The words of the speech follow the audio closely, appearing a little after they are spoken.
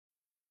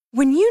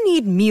When you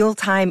need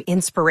mealtime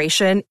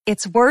inspiration,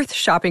 it's worth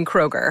shopping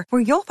Kroger,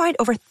 where you'll find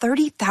over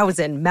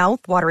 30,000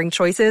 mouth-watering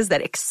choices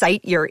that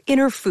excite your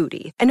inner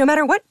foodie. And no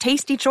matter what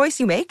tasty choice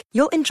you make,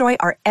 you'll enjoy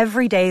our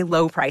everyday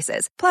low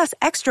prices, plus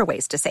extra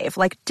ways to save,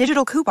 like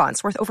digital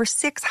coupons worth over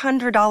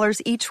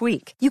 $600 each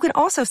week. You can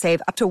also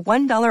save up to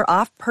 $1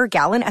 off per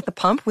gallon at the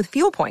pump with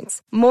fuel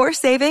points. More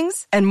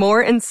savings and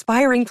more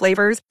inspiring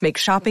flavors make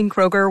shopping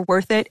Kroger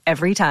worth it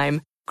every time.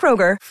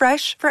 Kroger,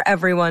 fresh for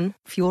everyone.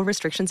 Fuel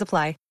restrictions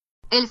apply.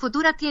 El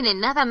futuro tiene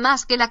nada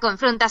más que la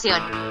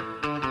confrontación.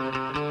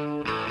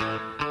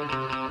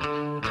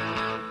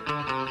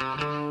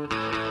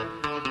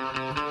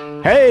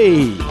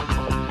 Hey!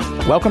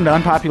 Welcome to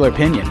Unpopular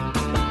Opinion.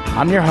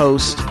 I'm your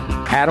host,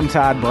 Adam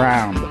Todd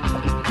Brown.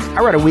 I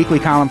write a weekly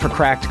column for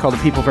Cracked called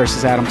The People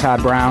vs. Adam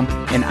Todd Brown,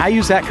 and I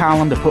use that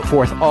column to put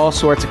forth all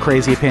sorts of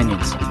crazy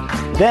opinions.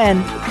 Then,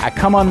 I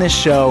come on this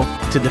show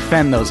to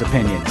defend those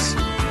opinions.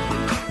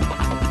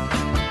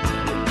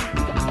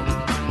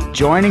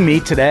 Joining me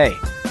today,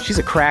 she's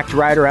a cracked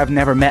writer I've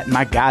never met in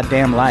my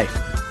goddamn life.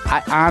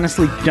 I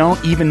honestly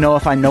don't even know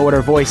if I know what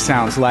her voice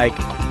sounds like.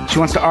 She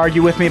wants to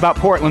argue with me about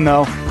Portland,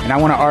 though, and I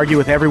want to argue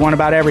with everyone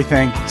about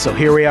everything, so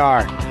here we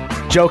are.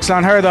 Joke's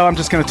on her, though. I'm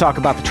just going to talk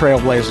about the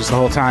Trailblazers the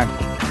whole time.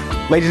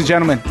 Ladies and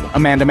gentlemen,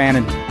 Amanda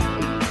Manning.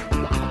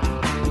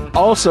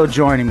 Also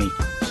joining me,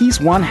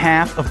 he's one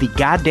half of the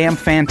goddamn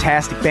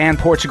fantastic band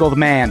Portugal the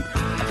Man.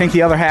 I think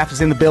the other half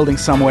is in the building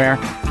somewhere.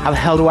 How the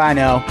hell do I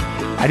know?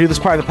 I do this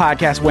part of the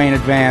podcast way in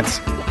advance.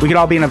 We could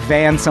all be in a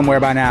van somewhere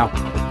by now.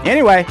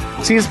 Anyway,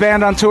 see this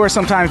band on tour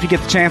sometime if you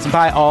get the chance to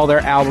buy all their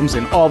albums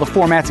in all the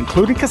formats,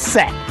 including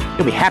cassette.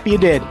 You'll be happy you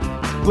did.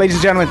 Ladies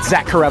and gentlemen,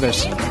 Zach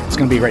Carruthers. It's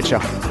going to be a great show.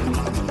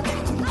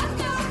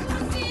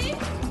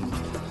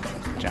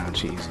 John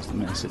Cheese is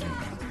messaging me.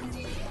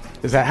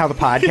 Is that how the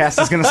podcast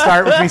is going to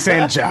start, with me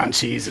saying John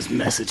Cheese is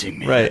messaging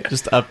me? Right,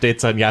 just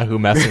updates on Yahoo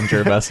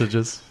Messenger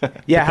messages.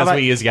 Yeah, because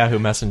we use Yahoo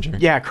Messenger.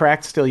 Yeah,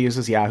 Cracked still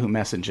uses Yahoo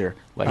Messenger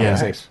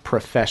as a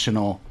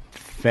professional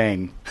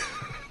thing.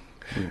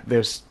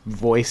 There's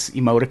voice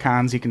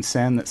emoticons you can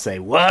send that say,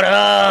 "What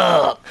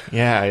up?"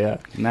 Yeah.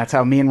 And that's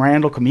how me and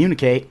Randall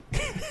communicate.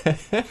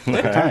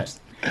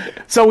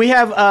 So we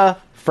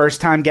have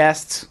first-time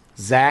guests,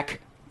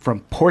 Zach from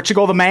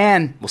Portugal the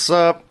Man. What's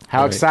up?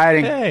 How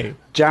exciting. Hey.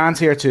 John's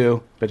here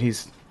too, but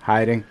he's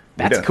hiding.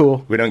 That's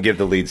cool. We don't give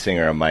the lead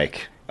singer a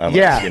mic.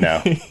 Unless,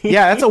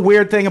 Yeah, that's a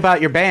weird thing about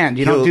your band.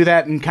 You don't do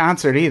that in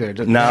concert either.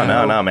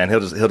 No, man.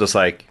 He'll just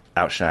like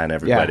outshine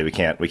everybody.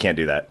 Yeah. We can't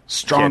do that.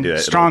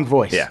 Strong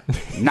voice. Yeah.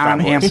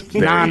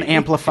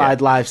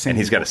 Non-amplified live singing. And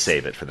he's got to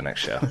save it for the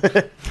next show.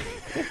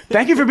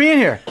 Thank you for being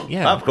here.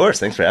 Yeah. Of course.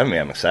 Thanks for having me.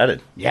 I'm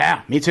excited.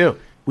 Yeah, me too.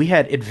 We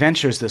had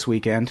adventures this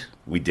weekend.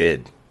 We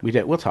did.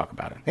 We'll talk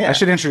about it. Yeah. I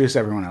should introduce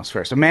everyone else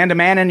first. Amanda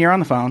Manning, you're on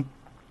the phone.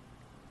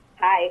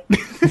 Hi.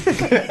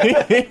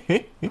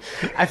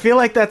 I feel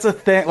like that's a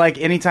thing. Like,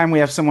 anytime we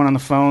have someone on the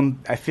phone,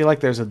 I feel like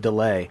there's a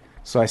delay.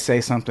 So I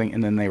say something,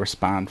 and then they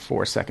respond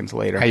 4 seconds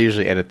later. I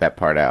usually edit that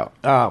part out.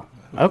 Oh,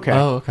 okay.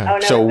 Oh, no,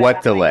 So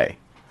what delay?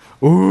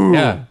 Ooh.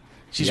 Yeah.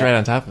 She's right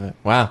on top of it.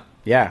 Wow.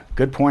 Yeah,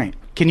 good point.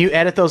 Can you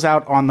edit those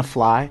out on the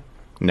fly?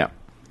 No.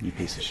 You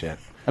piece of shit.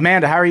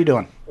 Amanda, how are you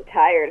doing? I'm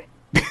tired.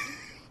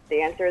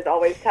 The answer is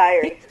always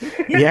tired.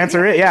 The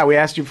answer is, yeah, we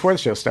asked you before the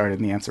show started,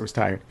 and the answer was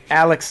tired.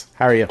 Alex,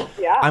 how are you?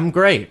 Yeah. I'm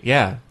great,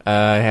 yeah.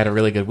 I had a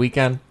really good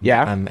weekend.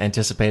 Yeah. I'm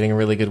anticipating a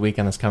really good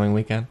weekend this coming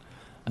weekend.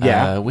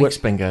 Yeah. Week's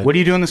been good. What are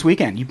you doing this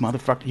weekend? You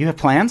motherfucker. You have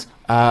plans?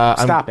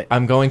 Stop it.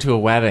 I'm going to a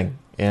wedding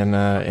in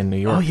New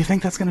York. Oh, you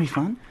think that's going to be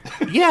fun?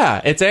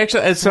 Yeah, it's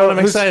what I'm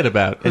excited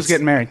about. Who's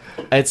getting married?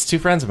 It's two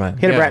friends of mine.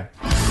 Hit it, Brett.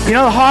 You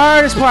know, the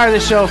hardest part of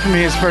the show for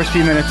me is the first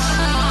few minutes.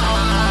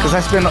 Because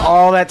I spend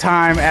all that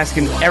time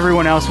asking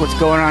everyone else what's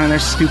going on in their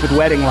stupid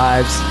wedding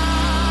lives,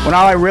 when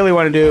all I really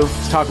want to do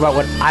is talk about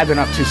what I've been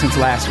up to since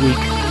last week.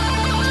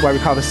 That's why we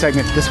call this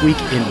segment This Week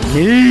in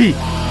Me.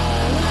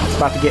 It's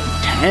about to get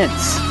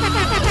intense.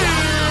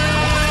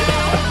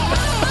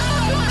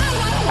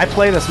 I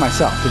play this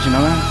myself. Did you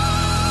know that?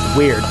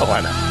 Weird. Oh, I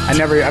know. I've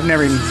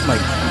never even,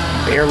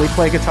 barely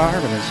play guitar,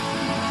 but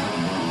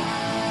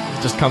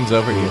It just comes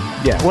over you.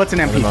 yeah. Well, it's an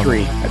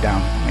MP3. I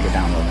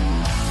download it.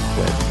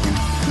 Play it, you know.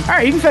 All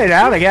right, you can fade it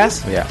out, I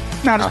guess. Yeah.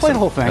 No, just play the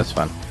whole thing. That's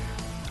fun.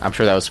 I'm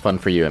sure that was fun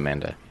for you,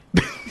 Amanda.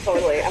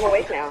 Totally. I'm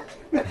awake now.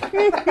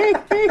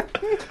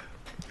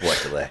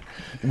 What delay?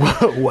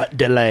 What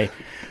delay?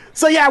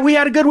 So, yeah, we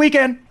had a good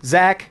weekend.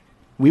 Zach,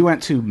 we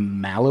went to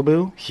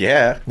Malibu.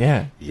 Yeah.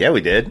 Yeah. Yeah,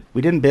 we did.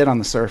 We didn't bid on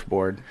the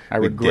surfboard. I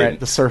regret didn't.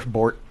 the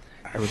surfboard.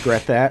 I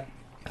regret that.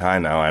 I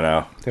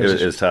know.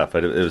 It was tough,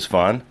 but it was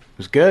fun. It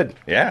was good.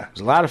 Yeah. It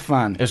was a lot of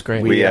fun. It was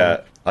great. We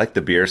like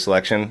the beer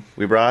selection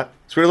we brought.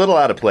 So we were a little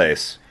out of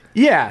place.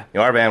 Yeah. You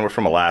know, our band, we're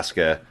from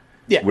Alaska.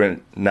 Yeah. We're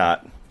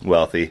not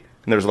wealthy.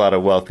 And there's a lot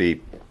of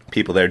wealthy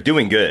people there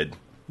doing good.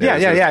 Yeah.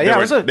 It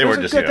was a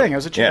good thing. It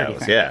was a charity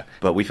thing. Yeah,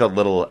 but we felt a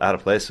little out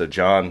of place. So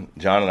John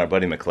and our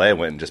buddy McClay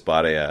went and just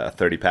bought a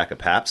 30-pack of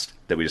Pabst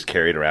that we just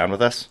carried around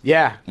with us.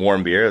 Yeah.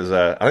 Warm beer.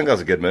 I think that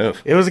was a good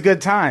move. It was a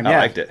good time. I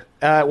liked it.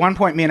 At one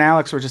point, me and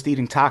Alex were just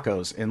eating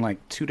tacos, and like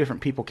 2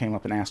 different people came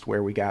up and asked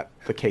where we got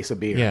the case of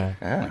beer.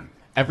 Yeah.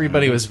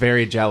 Everybody was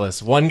very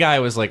jealous. One guy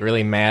was like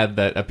really mad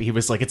that he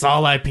was like, "It's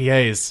all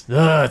IPAs.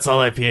 Ugh, it's all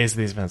IPAs at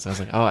these events." I was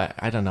like, "Oh,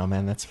 I don't know,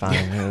 man. That's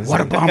fine."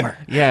 What a bummer.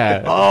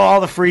 Yeah. Oh,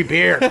 all the free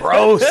beer.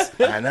 Gross.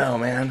 I know,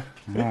 man.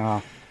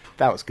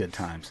 That was good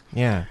times.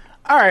 Yeah.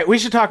 All right, we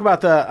should talk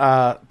about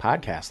the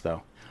podcast,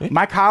 though.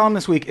 My column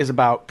this week is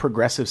about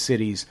progressive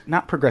cities,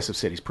 not progressive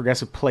cities,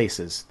 progressive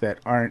places that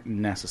aren't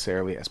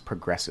necessarily as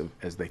progressive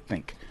as they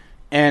think.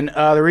 And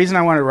the reason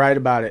I wanted to write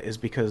about it is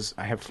because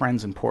I have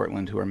friends in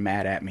Portland who are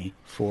mad at me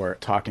for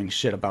talking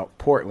shit about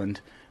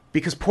Portland.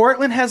 Because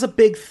Portland has a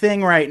big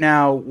thing right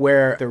now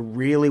where they're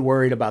really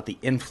worried about the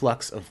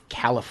influx of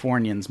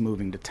Californians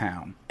moving to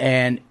town.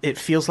 And it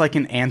feels like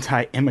an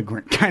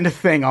anti-immigrant kind of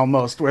thing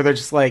almost, where they're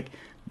just like,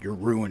 you're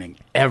ruining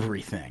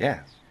everything.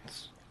 Yeah.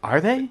 Are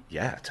they?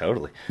 Yeah,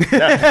 totally.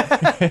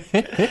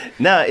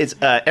 No, it's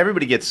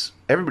everybody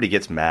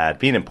gets mad.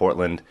 Being in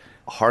Portland,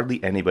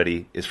 hardly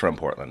anybody is from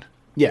Portland.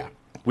 Yeah.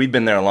 We've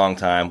been there a long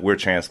time. We're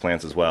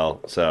transplants as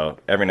well. So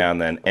every now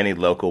and then, any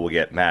local will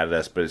get mad at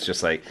us. But it's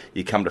just like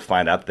you come to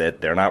find out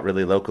that they're not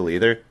really local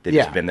either. They've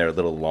just been there a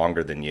little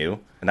longer than you.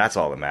 And that's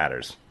all that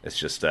matters. It's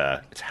just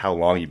it's how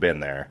long you've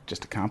been there.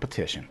 Just a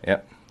competition.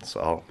 Yep. It's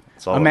all.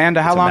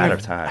 Amanda, how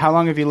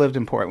long have you lived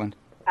in Portland?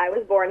 I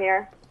was born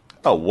here.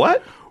 Oh,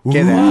 what?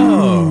 Get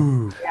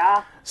that.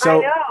 Yeah.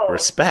 So, I know.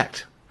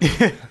 Respect.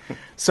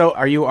 So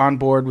are you on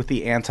board with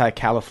the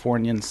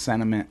anti-Californian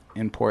sentiment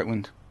in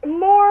Portland?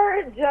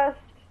 More just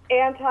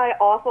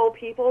anti-awful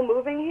people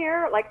moving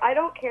here. Like, I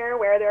don't care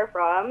where they're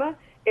from.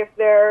 If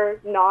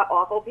they're not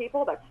awful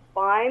people, that's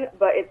fine.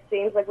 But it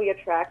seems like we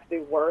attract the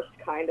worst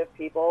kind of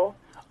people.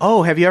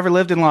 Oh, have you ever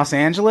lived in Los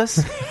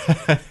Angeles?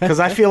 Because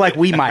I feel like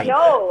we might.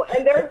 No,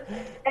 and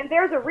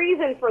there's a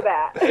reason for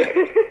that.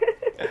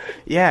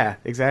 Yeah,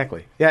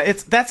 exactly. Yeah,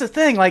 that's the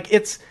thing. Like,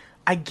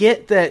 I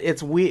get that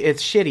it's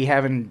shitty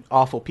having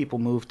awful people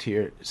move to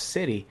your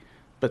city,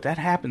 but that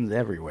happens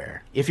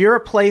everywhere. If you're a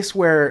place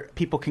where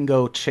people can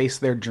go chase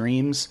their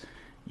dreams,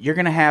 you're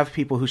going to have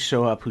people who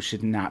show up who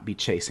should not be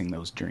chasing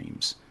those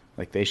dreams.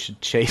 Like, they should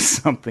chase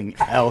something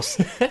else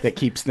that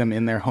keeps them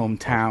in their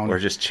hometown. Or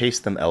just chase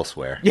them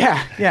elsewhere.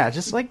 Yeah,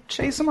 just like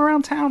chase them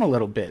around town a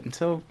little bit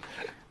until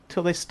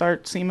they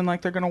start seeming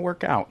like they're going to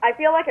work out. I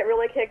feel like it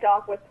really kicked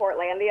off with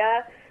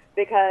Portlandia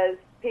because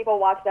people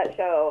watched that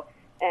show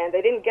and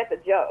they didn't get the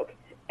joke.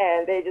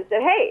 And they just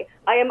said, hey,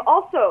 I am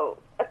also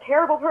a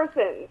terrible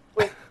person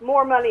with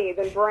more money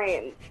than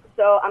brains.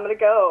 So I'm going to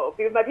go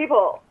be with my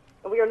people.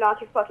 And we are not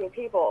your fucking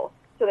people.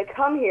 So they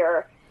come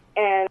here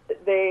and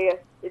they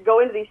go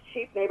into these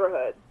cheap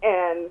neighborhoods.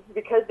 And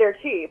because they're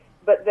cheap,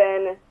 but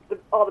then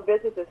all the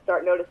businesses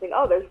start noticing,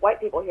 oh, there's white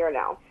people here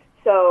now.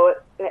 So,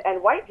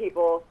 and white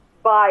people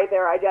buy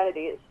their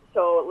identities.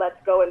 So let's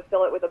go and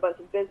fill it with a bunch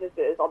of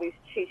businesses, all these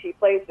cheap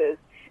places.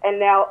 And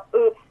now,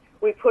 oops,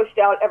 we pushed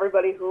out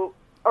everybody who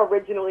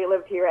originally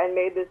lived here and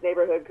made this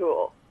neighborhood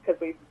cool because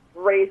we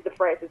raised the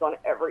prices on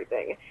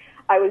everything.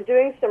 I was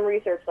doing some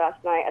research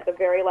last night at the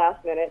very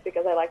last minute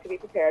because I like to be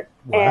prepared.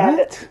 What?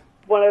 And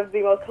one of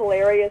the most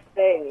hilarious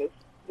things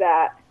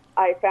that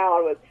I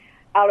found was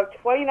out of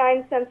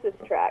 29 census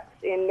tracts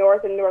in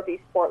North and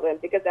Northeast Portland,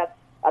 because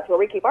that's where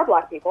we keep our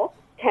black people,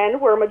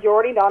 10 were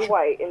majority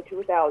non-white in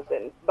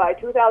 2000. By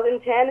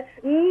 2010,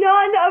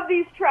 none of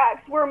these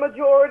tracts were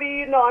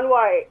majority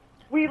non-white.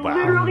 We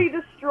literally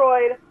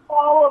destroyed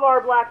all of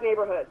our black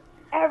neighborhoods,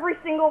 every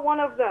single one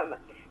of them.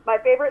 My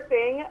favorite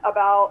thing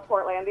about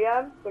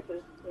Portlandia, which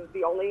is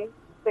the only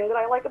thing that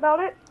I like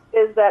about it,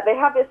 is that they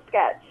have this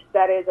sketch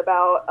that is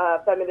about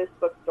a feminist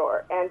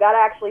bookstore, and that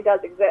actually does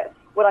exist.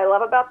 What I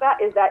love about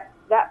that is that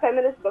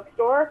feminist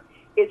bookstore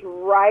is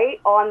right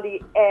on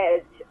the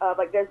edge of,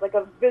 like, there's like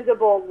a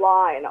visible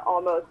line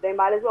almost. They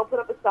might as well put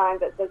up a sign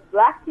that says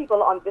black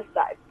people on this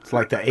side. It's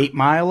like the 8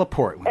 Mile of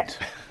Portland.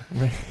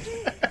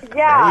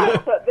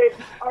 Yeah, so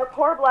our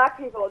poor black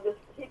people just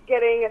keep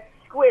getting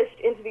squished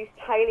into these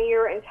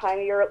tinier and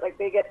tinier, like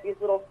they get these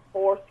little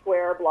 4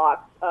 square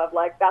blocks of,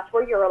 like, that's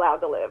where you're allowed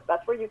to live.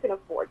 That's where you can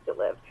afford to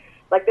live.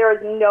 Like, there is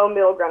no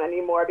middle ground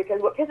anymore,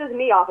 because what pisses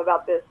me off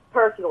about this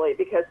personally,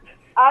 because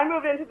I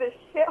moved into this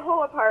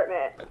shithole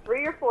apartment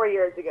 3 or 4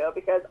 years ago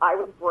because I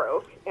was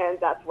broke, and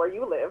that's where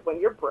you live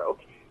when you're broke.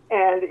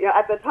 And, you know,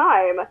 at the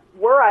time,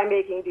 were I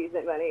making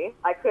decent money,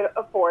 I could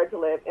afford to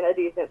live in a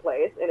decent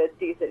place, in a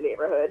decent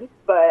neighborhood.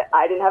 But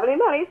I didn't have any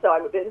money, so I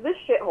moved into this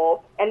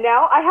shithole. And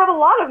now I have a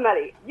lot of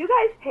money. You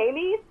guys pay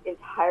me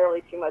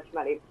entirely too much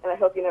money, and I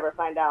hope you never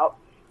find out.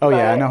 Oh,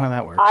 yeah, I know how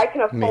that works. I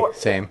can afford...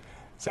 Same.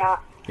 Yeah.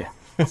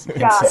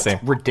 It's Same.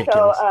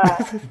 ridiculous.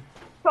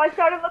 So I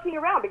started looking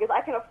around because I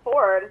can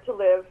afford to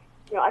live,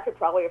 you know, I could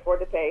probably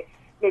afford to pay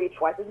maybe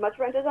twice as much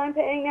rent as I'm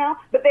paying now.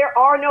 But there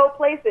are no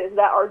places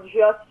that are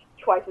just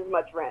twice as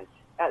much rent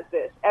as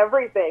this.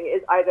 Everything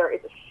is either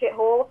it's a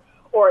shithole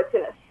or it's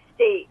in a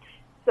state.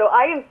 So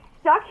I am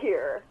stuck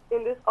here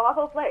in this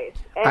awful place,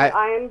 and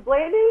I am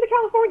blaming the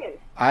Californians.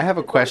 I have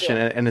a question,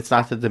 and it's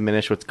not to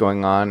diminish what's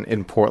going on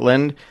in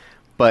Portland,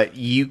 but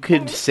you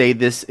could say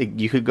this,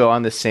 you could go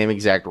on the same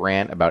exact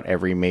rant about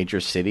every major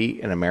city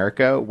in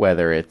America,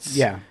 whether it's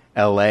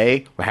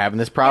L.A., we're having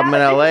this problem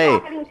in L.A.,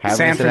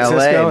 having this in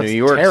L.A., New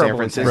York, San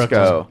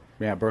Francisco.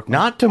 Yeah, Brooklyn.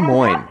 Not Des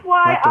Moines. And that's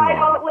why I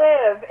don't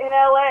live in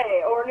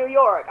L.A. or New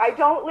York. I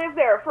don't live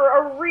there for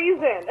a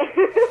reason.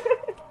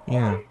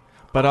 Yeah.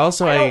 But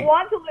also I don't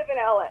want to live in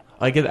LA.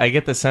 I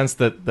get the sense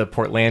that the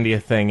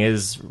Portlandia thing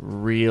is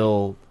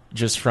real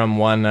just from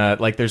one,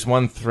 like there's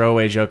one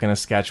throwaway joke in a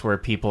sketch where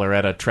people are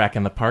at a Trek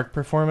in the Park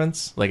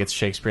performance, like it's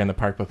Shakespeare in the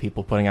Park, but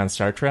people putting on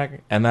Star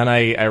Trek. And then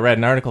I read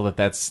an article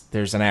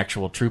there's an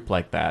actual troupe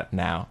like that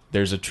now.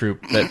 There's a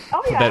troupe that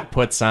that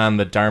puts on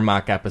the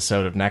Darmok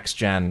episode of Next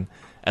Gen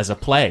as a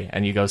play,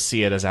 and you go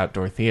see it as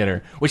outdoor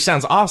theater, which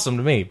sounds awesome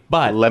to me.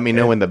 But let me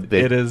know when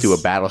they do a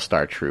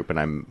Battlestar troupe, and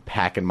I'm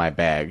packing my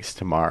bags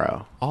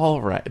tomorrow.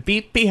 All right,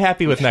 be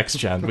happy with Next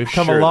Gen. We've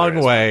come a long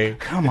way.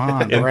 Come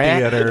on, in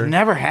Brad. theater,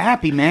 Never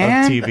happy,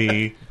 man. Of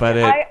TV, but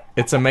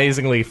it's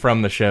amazingly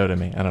from the show to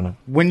me. I don't know.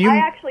 I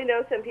actually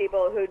know some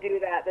people who do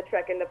that, the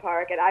Trek in the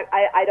Park, and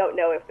I don't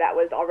know if that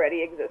was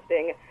already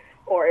existing,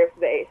 or if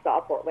they saw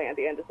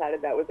Portlandia and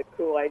decided that was a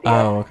cool idea.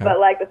 Oh, okay. But,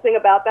 like, the thing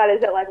about that is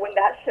that, like, when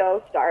that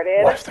show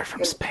started, what if they're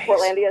from space?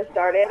 Portlandia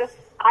started,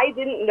 I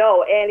didn't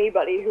know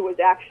anybody who was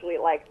actually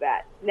like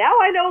that. Now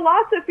I know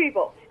lots of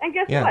people. And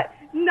guess what?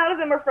 None of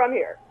them are from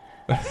here.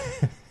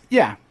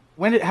 Yeah.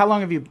 How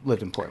long have you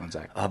lived in Portland,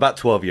 Zach? About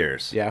 12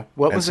 years. Yeah.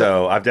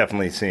 So I've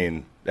definitely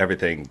seen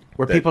everything.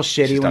 Were people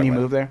shitty when you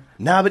moved there?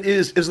 No, but it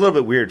was a little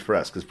bit weird for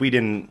us because we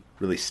didn't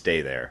really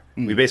stay there.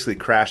 We basically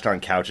crashed on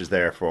couches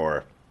there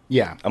for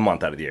a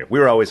month out of the year. We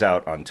were always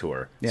out on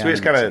tour. Yeah, so we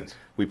just kind of,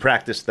 we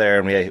practiced there,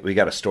 and we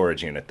got a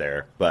storage unit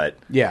there. But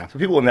so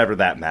people were never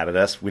that mad at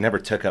us. We never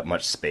took up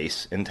much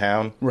space in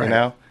town, you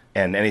know?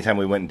 And anytime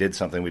we went and did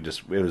something, it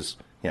was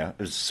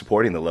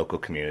supporting the local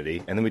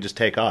community, and then we just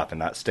take off and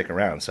not stick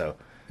around. So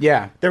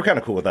they were kind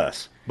of cool with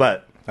us.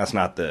 But that's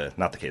not the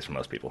case for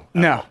most people.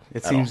 No,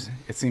 it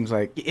seems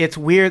like it's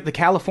weird. The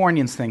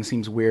Californians thing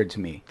seems weird to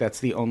me.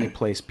 That's the only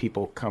place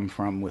people come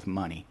from with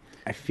money.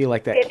 I feel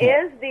like that It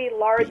is the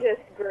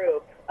largest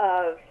group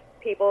of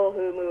people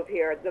who move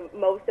here.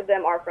 Most of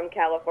them are from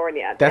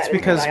California. That's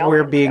because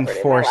we're being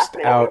forced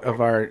out of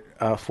our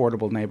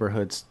affordable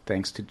neighborhoods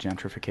thanks to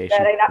gentrification.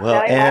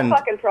 That ain't my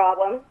fucking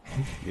problem.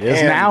 It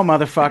is now,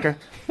 motherfucker.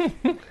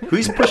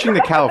 Who's pushing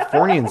the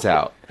Californians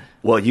out?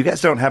 Well, you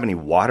guys don't have any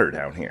water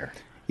down here.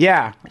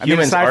 Yeah.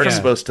 Humans aren't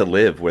supposed to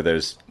live where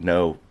there's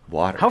no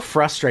water. How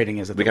frustrating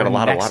is it that we got a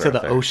lot of water next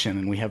to the ocean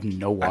and we have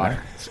no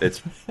water?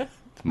 It's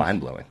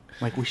mind-blowing.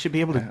 Like, we should be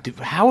able to do...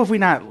 How have we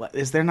not...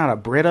 Is there not a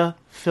Brita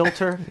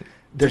filter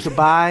to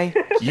buy?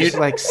 Just,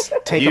 like,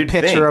 take a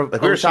picture of...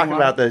 Like, we were talking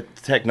about the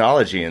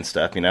technology and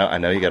stuff, you know? I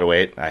know you got to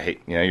wait. I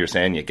hate... You know, you were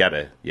saying you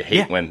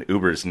hate when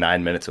Uber's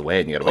 9 minutes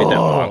away and you got to wait that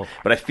long.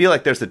 But I feel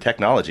like there's the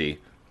technology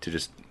to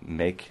just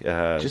make...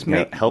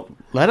 help...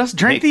 Let us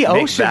drink the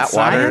ocean, that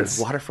science.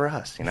 water for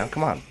us, you know?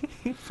 Come on.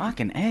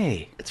 Fucking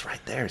A. It's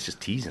right there. It's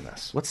just teasing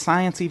us. What's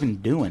science even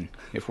doing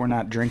if we're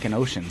not drinking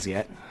oceans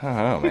yet? I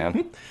don't know,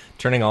 man.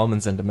 Turning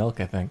almonds into milk,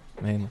 I think,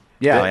 mainly.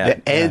 Yeah,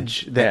 the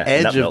edge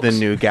of the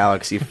new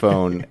Galaxy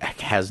phone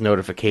has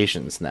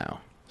notifications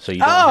now. So you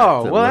don't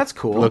have to that's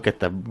cool. Look at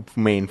the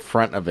main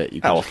front of it. You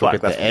can just look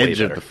at the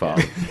edge of the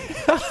phone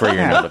for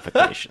your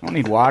notification. I don't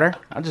need water.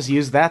 I'll just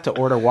use that to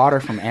order water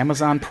from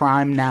Amazon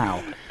Prime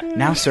now.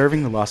 Now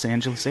serving the Los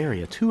Angeles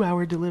area.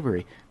 2-hour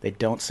delivery. They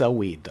don't sell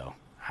weed, though.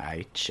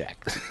 I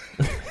checked.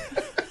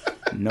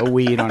 No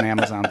weed on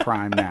Amazon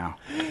Prime now.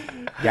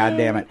 God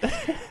damn it.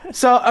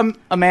 So,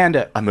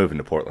 Amanda. I'm moving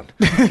to Portland.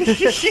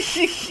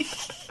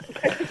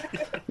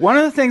 One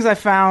of the things I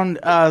found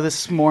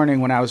this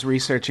morning when I was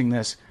researching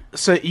this,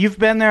 so you've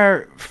been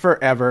there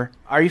forever.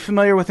 Are you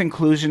familiar with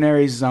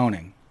inclusionary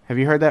zoning? Have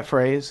you heard that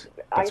phrase?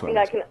 I think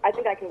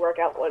I can work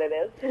out what it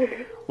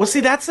is. Well,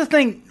 see, that's the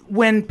thing.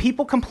 When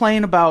people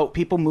complain about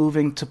people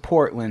moving to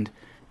Portland,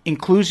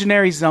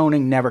 inclusionary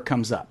zoning never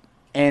comes up.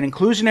 And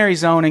inclusionary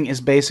zoning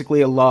is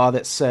basically a law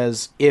that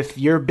says if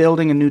you're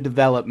building a new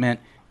development,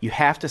 you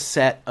have to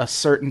set a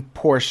certain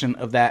portion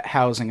of that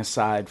housing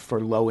aside for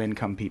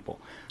low-income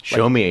people.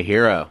 Show me a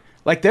hero.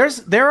 Like,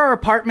 there are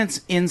apartments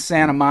in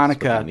Santa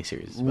Monica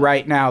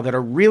right now that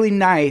are really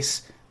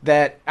nice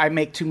that I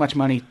make too much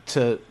money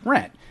to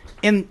rent.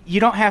 And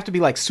you don't have to be,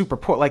 like, super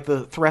poor. Like,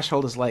 the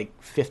threshold is, like,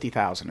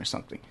 $50,000 or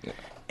something. Yeah.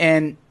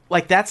 And,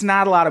 like, that's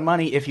not a lot of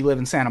money if you live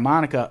in Santa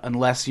Monica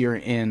unless you're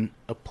in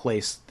a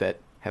place that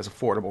has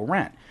affordable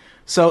rent.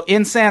 So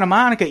in Santa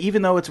Monica,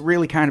 even though it's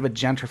really kind of a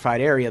gentrified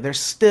area, there's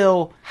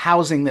still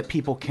housing that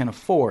people can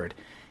afford.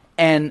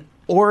 And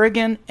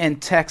Oregon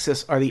and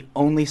Texas are the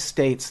only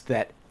states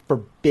that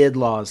forbid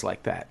laws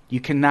like that.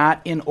 You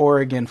cannot, in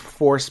Oregon,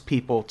 force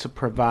people to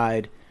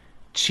provide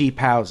cheap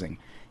housing.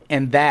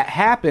 And that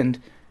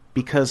happened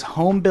because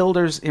home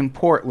builders in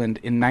Portland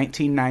in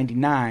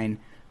 1999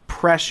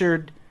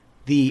 pressured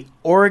the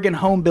Oregon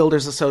Home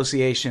Builders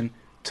Association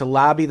to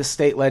lobby the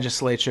state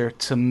legislature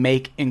to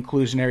make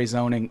inclusionary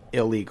zoning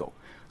illegal.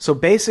 So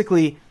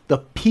basically, the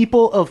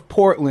people of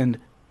Portland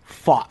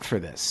fought for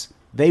this.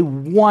 They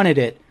wanted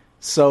it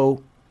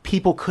so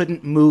people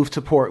couldn't move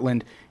to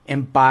Portland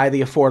and buy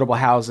the affordable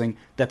housing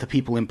that the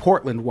people in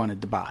Portland wanted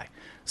to buy.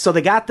 So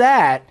they got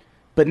that,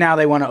 but now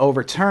they want to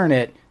overturn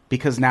it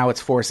because now it's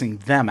forcing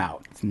them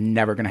out. It's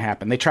never going to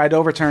happen. They tried to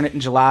overturn it in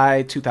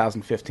July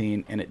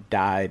 2015, and it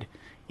died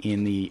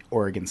in the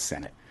Oregon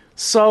Senate.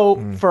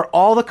 So for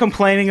all the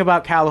complaining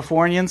about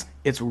Californians,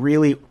 it's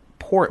really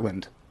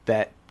Portland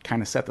that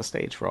kind of set the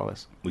stage for all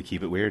this. We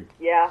keep it weird.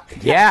 Yeah.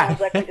 Yeah.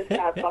 Sounds like we just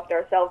kind of fucked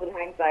ourselves in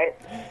hindsight.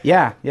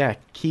 Yeah.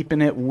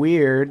 Keeping it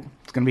weird.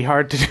 It's going to be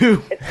hard to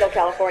do. It's still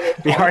California.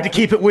 It'd be hard to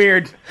keep it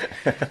weird.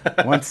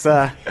 Once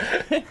the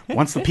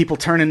people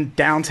turning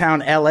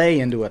downtown L.A.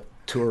 into a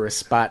tourist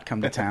spot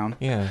come to town.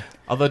 Yeah.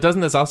 Although,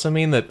 doesn't this also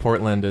mean that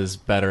Portland is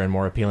better and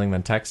more appealing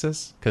than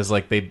Texas? Because,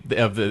 like,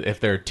 if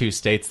there are two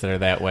states that are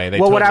that way, they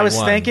what I was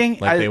won. thinking,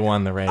 they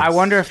won the race. I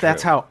wonder if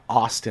that's how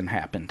Austin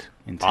happened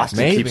in Texas.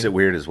 Austin keeps it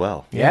weird as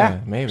well. Yeah,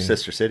 maybe.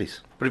 Sister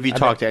cities. But if you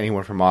talk to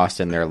anyone from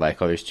Austin, they're like,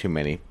 "Oh, there's too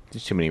many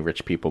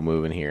rich people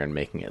moving here and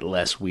making it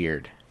less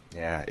weird."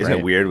 Yeah, isn't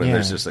it weird when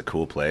there's just a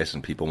cool place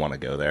and people want to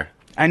go there?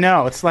 I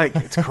know, it's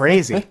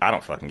crazy. I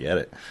don't fucking get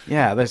it.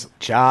 Yeah, there's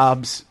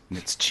jobs, and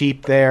it's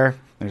cheap there.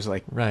 There's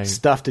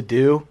stuff to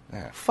do.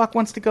 Yeah. Fuck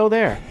wants to go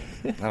there.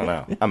 I don't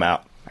know. I'm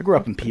out. I grew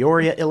up in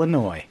Peoria,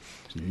 Illinois.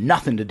 There's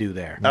nothing to do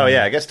there. Oh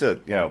yeah, I guess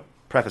to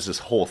preface this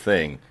whole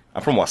thing,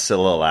 I'm from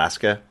Wasilla,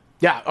 Alaska.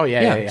 Yeah. Oh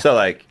yeah.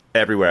 So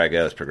everywhere I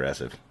go is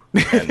progressive.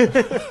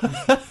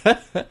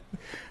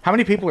 How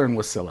many people are in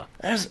Wasilla?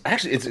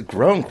 It's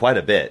grown quite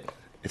a bit.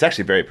 It's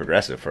actually very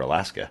progressive for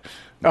Alaska.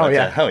 Oh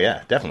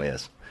yeah. Definitely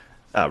is.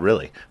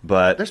 Really.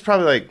 But there's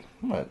probably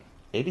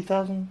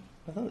 80,000?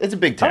 It's a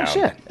big town. Oh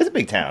shit. It's a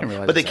big town.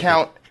 But they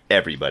count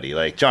everybody.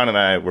 Like John and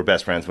I were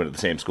best friends, went to the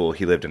same school.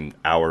 He lived an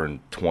hour and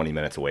 20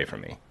 minutes away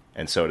from me.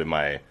 And so did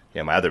my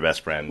other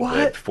best friend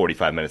lived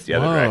 45 minutes the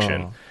other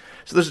direction.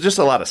 So there's just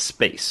a lot of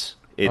space.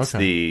 It's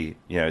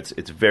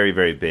it's very,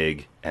 very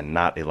big and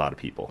not a lot of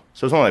people.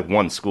 So it's only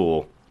one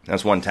school.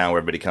 That's one town where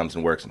everybody comes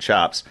and works and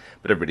shops,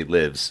 but everybody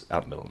lives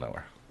out in the middle of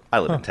nowhere. I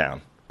live in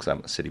town because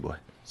I'm a city boy.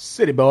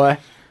 City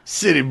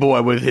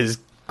boy with his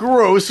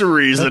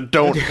groceries that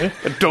don't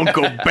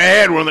go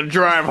bad when they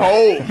drive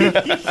home.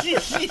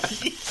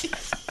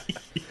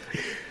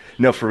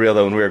 No, for real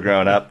though, when we were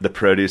growing up, the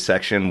produce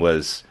section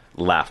was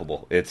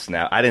laughable. It's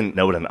now I didn't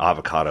know what an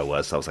avocado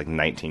was, so I was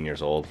 19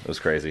 years old. It was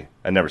crazy.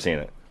 I'd never seen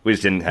it. We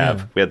just didn't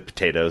have. We had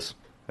potatoes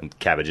and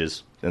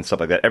cabbages and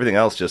stuff like that. Everything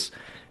else just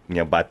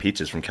buy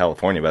peaches from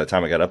California. By the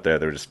time I got up there,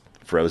 they were just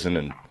frozen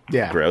and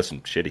gross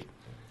and shitty.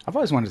 I've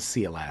always wanted to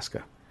see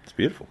Alaska. It's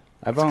beautiful.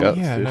 Let's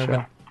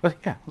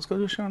go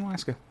do a show in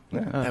Alaska.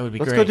 Yeah, that would be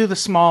great. Let's go do the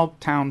small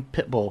town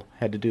Pitbull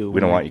had to do.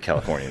 We don't want you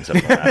Californians up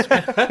in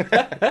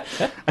Alaska.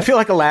 I feel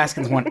like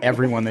Alaskans want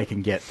everyone they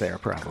can get there,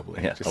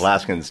 probably. Yeah,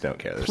 Alaskans don't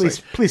care. There's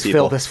please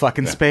fill this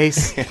fucking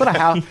space. Put a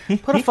house.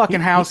 Put a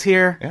fucking house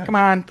here. Yeah. Come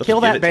on, kill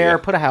that bear.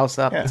 Put a house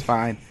up. It's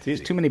fine.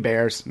 There's too many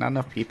bears. Not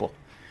enough people.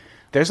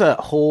 There's a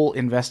whole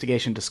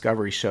investigation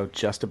Discovery show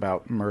just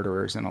about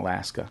murderers in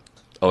Alaska.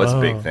 Oh, it's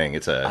a big thing.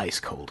 It's ice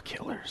cold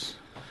killers.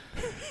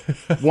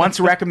 Once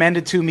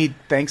recommended to me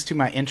thanks to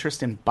my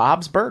interest in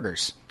Bob's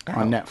Burgers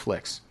on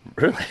Netflix.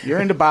 Really? You're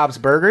into Bob's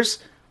Burgers?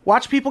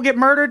 Watch people get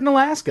murdered in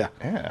Alaska.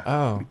 Yeah.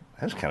 Oh.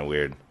 That's kind of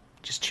weird.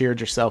 Just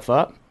cheered yourself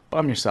up.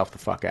 Bum yourself the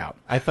fuck out.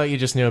 I thought you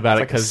just knew about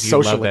it because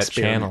you love that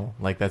channel.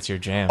 Like, that's your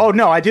jam. Oh,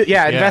 no, I do.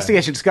 Yeah,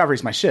 Investigation Discovery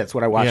is my shit. It's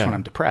what I watch when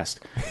I'm depressed.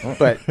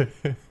 But,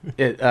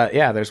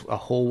 there's a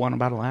whole one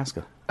about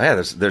Alaska. Oh, yeah,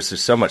 there's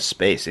just so much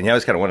space. And you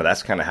always kind of wonder,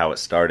 that's kind of how it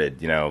started.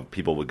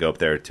 People would go up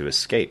there to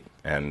escape.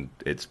 And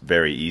it's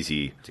very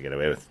easy to get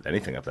away with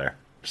anything up there.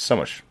 There's so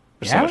much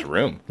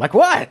room. Like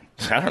what?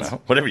 I don't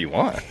know. Whatever you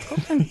want.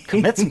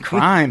 Commit some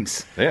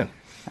crimes. Yeah.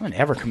 I haven't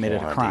ever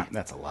committed a crime.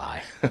 That's a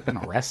lie. I've been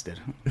arrested.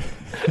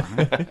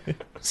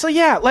 So,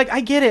 I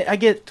get it. I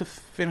get to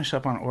finish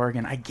up on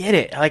Oregon. I get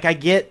it. I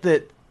get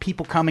that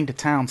people coming to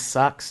town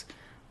sucks,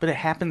 but it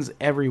happens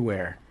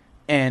everywhere.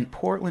 And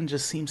Portland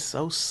just seems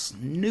so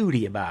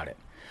snooty about it.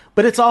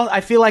 But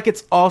I feel like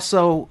it's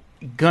also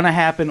going to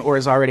happen or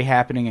is already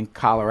happening in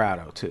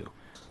Colorado, too.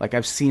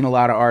 I've seen a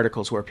lot of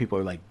articles where people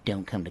are like,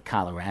 don't come to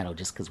Colorado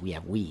just because we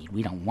have weed.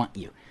 We don't want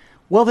you.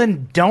 Well,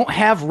 then don't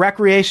have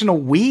recreational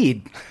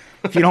weed.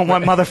 If you don't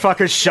want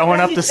motherfuckers showing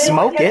up to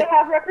smoke it. They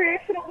have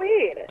recreational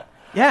weed.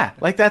 Yeah,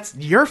 that's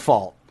your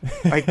fault.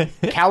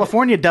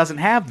 California doesn't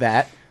have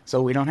that,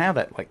 so we don't have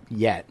that,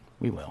 yet.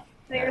 We will.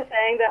 So you're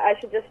saying that I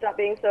should just stop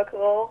being so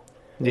cool?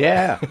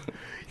 Yeah.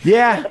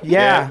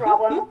 Yeah.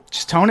 Problem?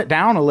 Just tone it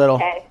down a little.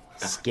 Okay.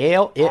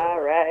 Scale it All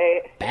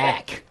right.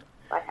 back.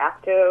 I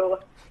have to.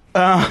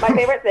 My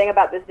favorite thing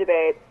about this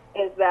debate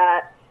is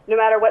that no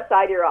matter what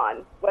side you're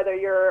on, whether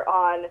you're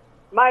on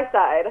my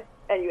side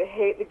and you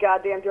hate the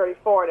goddamn dirty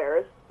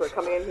foreigners who are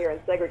coming in here and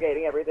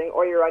segregating everything,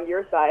 or you're on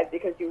your side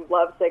because you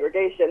love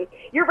segregation,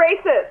 you're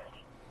racist.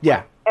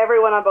 Yeah.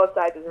 Everyone on both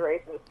sides is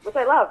racist, which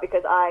I love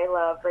because I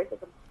love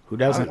racism. Who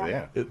doesn't? Oh,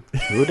 yeah.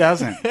 Who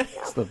doesn't?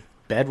 It's the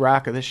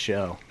bedrock of this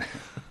show.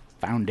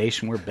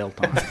 Foundation we're built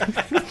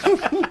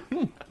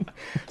on.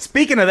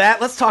 Speaking of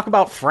that, let's talk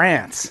about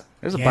France.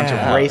 There's a bunch of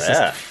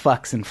racist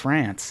fucks in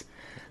France.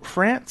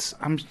 France,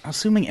 I'm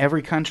assuming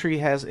every country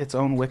has its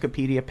own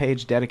Wikipedia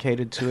page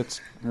dedicated to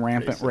its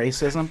rampant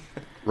racism.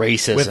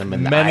 Racism with in the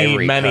many,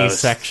 Ivory many Coast.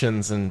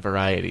 sections and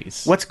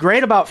varieties. What's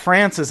great about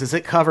France is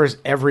it covers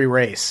every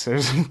race.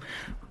 There's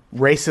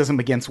racism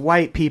against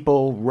white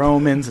people,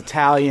 Romans,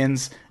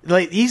 Italians.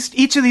 Like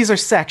each of these are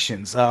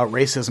sections.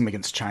 Racism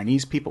against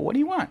Chinese people. What do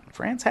you want?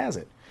 France has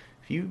it.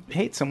 If you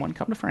hate someone,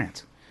 come to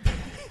France.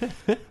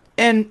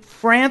 And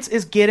France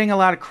is getting a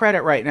lot of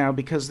credit right now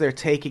because they're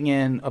taking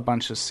in a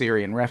bunch of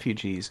Syrian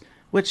refugees,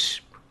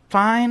 which,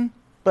 fine,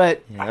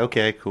 but... Yeah,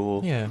 okay,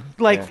 cool. Yeah.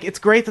 It's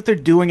great that they're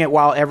doing it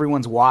while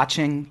everyone's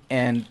watching,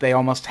 and they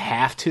almost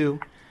have to.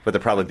 But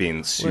they're probably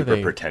being super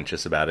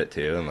pretentious about it,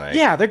 too. And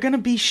Yeah, they're going to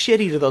be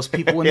shitty to those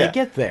people when they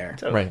get there.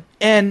 Totally. Right.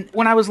 And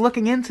when I was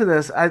looking into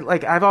this,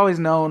 I've always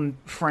known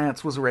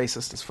France was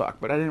racist as fuck,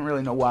 but I didn't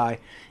really know why.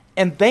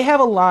 And they have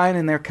a line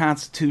in their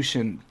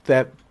constitution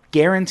that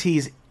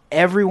guarantees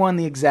everyone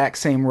the exact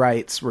same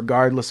rights,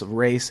 regardless of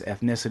race,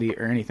 ethnicity,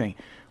 or anything,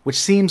 which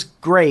seems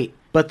great.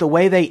 But the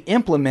way they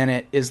implement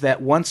it is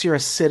that once you're a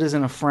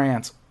citizen of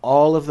France,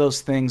 all of those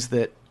things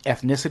that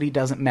ethnicity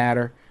doesn't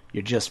matter,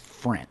 you're just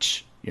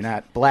French. You're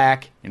not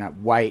black, you're not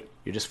white,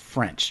 you're just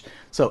French.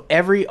 So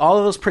all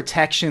of those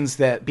protections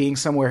that being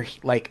somewhere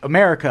like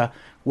America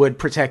would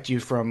protect you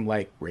from,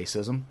 like,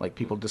 racism, like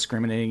people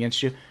discriminating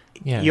against you.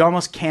 Yeah. You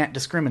almost can't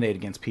discriminate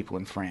against people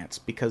in France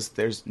because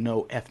there's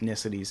no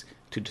ethnicities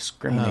to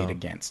discriminate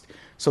against.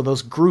 So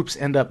those groups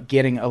end up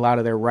getting a lot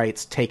of their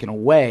rights taken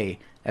away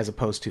as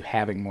opposed to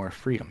having more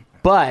freedom.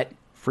 But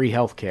free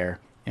healthcare,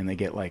 and they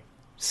get like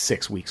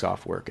 6 weeks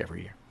off work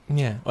every year.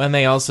 Yeah. And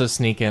they also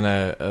sneak in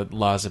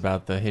laws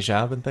about the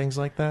hijab and things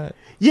like that.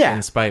 Yeah.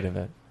 In spite of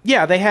it.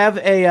 Yeah, they have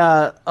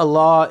a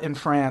law in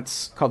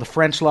France called the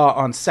French Law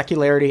on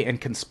Secularity and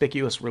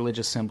Conspicuous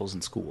Religious Symbols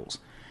in Schools.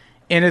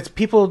 And it's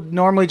people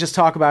normally just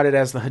talk about it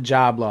as the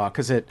hijab law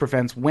because it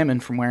prevents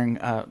women from wearing,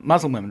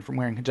 Muslim women from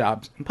wearing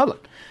hijabs in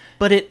public.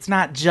 But it's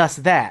not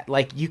just that.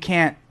 Like, you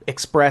can't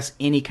express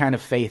any kind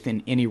of faith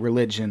in any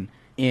religion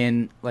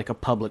in, like, a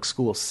public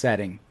school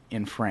setting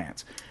in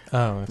France.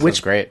 Oh, Which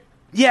is great.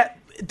 Yeah,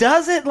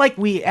 does it? Like,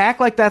 we act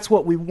like that's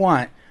what we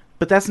want,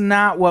 but that's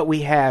not what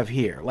we have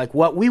here. Like,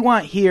 what we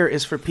want here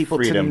is for people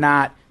to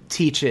not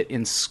teach it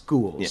in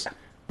schools. Yeah.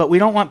 But we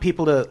don't want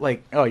people to,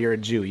 like, oh, you're a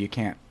Jew, you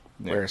can't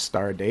wear a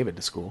Star of David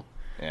to school.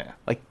 Yeah,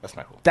 like, that's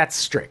not cool. That's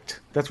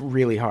strict. That's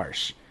really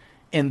harsh.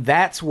 And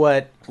that's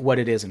what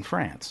it is in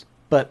France.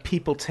 But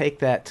people take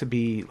that to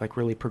be, like,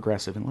 really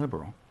progressive and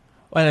liberal.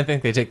 Well, and I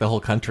think they take the whole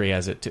country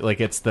as it, too. Like,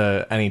 it's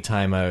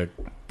anytime a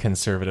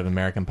conservative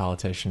American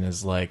politician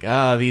is like,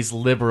 these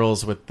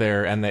liberals with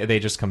their, and they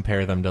just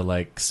compare them to,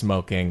 like,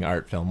 smoking,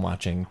 art film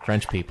watching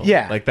French people.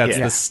 Yeah. Like, that's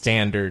the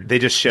standard They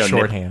just show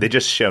shorthand. they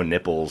just show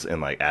nipples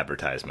in, like,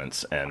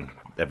 advertisements, and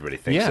everybody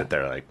thinks that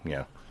they're, like,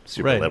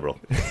 super liberal.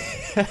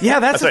 Yeah,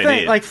 that's the what I thing.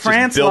 need. Like, Just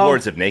France,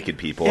 billboards of naked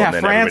people, and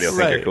then France, everybody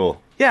will think they're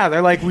cool. Yeah,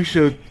 they're like, we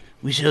show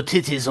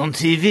titties on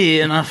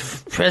TV, and our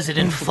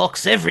president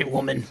fucks every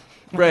woman.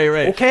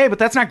 Right. Okay, but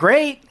that's not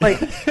great.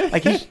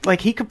 Like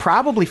he could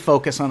probably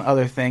focus on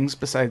other things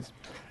besides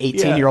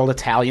 18-year-old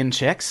Italian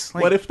chicks.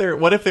 Like, What if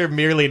they're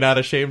merely not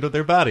ashamed of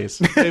their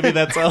bodies? Maybe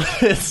that's all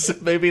it is.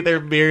 Maybe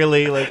they're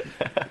merely, like,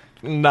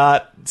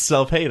 not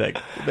self-hating.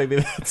 Maybe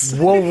that's...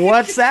 Well,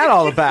 what's that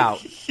all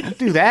about? Don't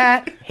do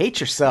that. Hate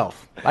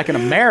yourself. Like an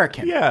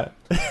American. Yeah.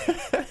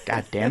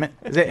 God damn it.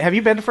 Have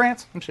you been to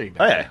France? I'm sure you've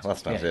been. Oh, yeah,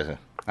 last time. Yeah.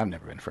 I've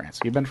never been to France.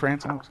 You been to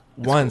France, Alex?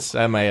 Once,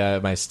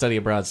 my study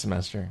abroad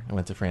semester, I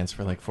went to France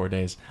for like 4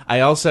 days.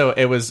 I also,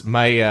 it was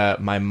my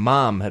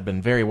mom had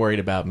been very worried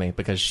about me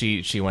because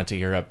she went to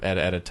Europe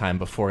at a time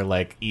before,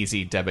 like,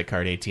 easy debit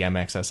card ATM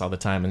access all the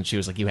time, and she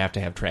was like, you have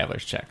to have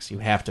traveler's checks. You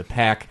have to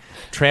pack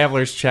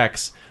traveler's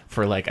checks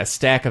for, like, a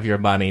stack of your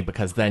money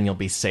because then you'll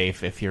be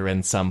safe if you're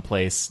in some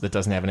place that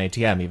doesn't have an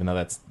ATM, even though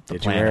that's the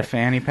Did planet. you wear a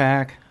fanny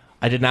pack?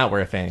 I did not wear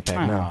a fanny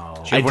pack.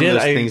 No, I One of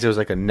those things. There was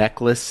like a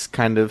necklace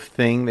kind of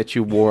thing that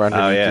you wore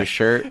underneath your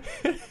shirt.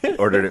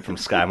 Ordered it from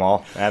Sky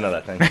Mall. I know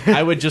that thing.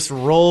 I would just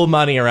roll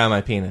money around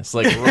my penis,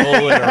 like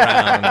roll it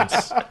around.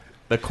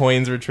 The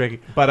coins were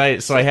tricky, but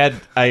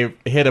I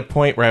hit a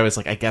point where I was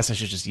like, I guess I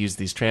should just use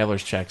these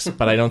traveler's checks,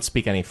 but I don't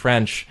speak any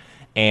French,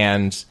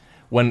 and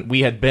when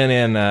we had been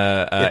in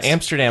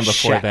Amsterdam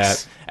before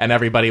that, and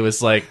everybody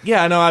was like,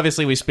 yeah, no,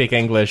 obviously we speak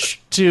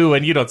English too,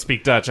 and you don't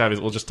speak Dutch,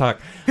 obviously, we'll just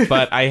talk.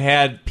 But I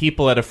had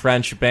people at a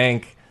French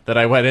bank that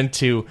I went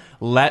into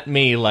let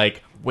me,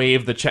 like,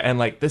 wave the check and,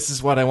 like, this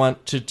is what I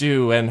want to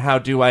do, and how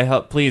do I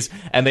help, please?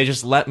 And they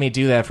just let me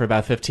do that for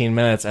about 15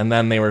 minutes, and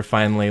then they were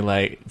finally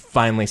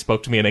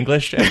spoke to me in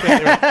English. And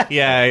they were,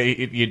 yeah,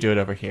 you do it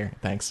over here,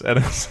 thanks. And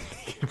I was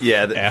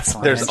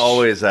like, there's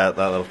always that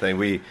little thing.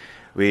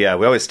 We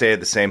always stay at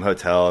the same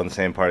hotel in the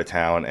same part of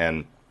town,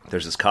 and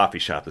there's this coffee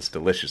shop that's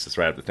delicious. That's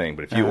right up the thing.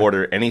 But if you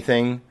order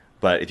anything,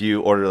 but if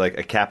you order like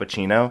a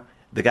cappuccino,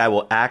 the guy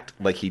will act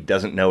like he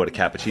doesn't know what a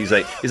cappuccino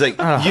is. He's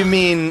like, you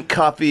mean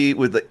coffee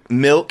with like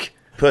milk,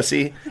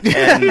 pussy?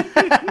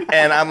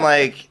 And I'm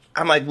like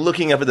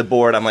looking up at the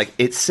board. I'm like,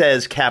 it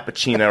says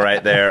cappuccino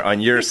right there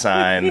on your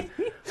sign.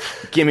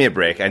 Give me a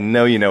break. I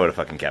know you know what a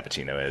fucking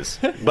cappuccino is.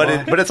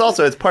 But it's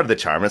also, it's part of the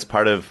charm. It's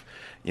part of,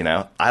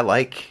 I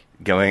like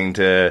going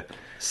to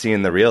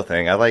seeing the real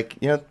thing. I like,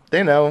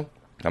 they know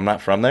I'm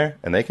not from there,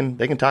 and they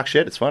can talk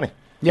shit. It's funny.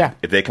 Yeah.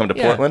 If they come to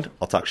Portland,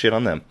 I'll talk shit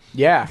on them.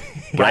 Yeah.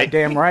 Right?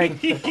 Goddamn right.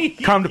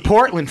 Come to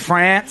Portland,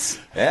 France.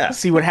 Yeah.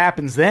 See what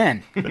happens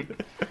then.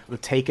 The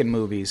Taken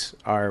movies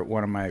are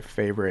one of my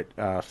favorite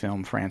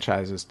film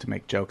franchises to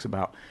make jokes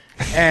about.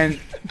 And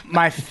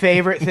my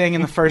favorite thing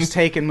in the first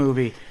Taken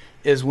movie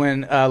is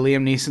when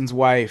Liam Neeson's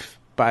wife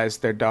buys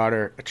their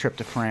daughter a trip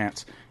to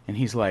France, and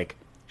he's like,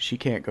 she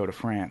can't go to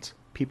France.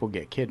 People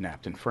get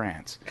kidnapped in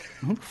France.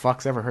 Who the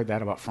fuck's ever heard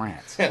that about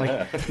France?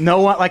 Like,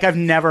 no one, like, I've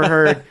never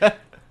heard...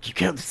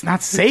 It's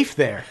not safe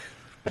there.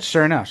 But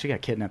sure enough, she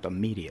got kidnapped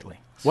immediately.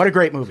 What a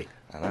great movie.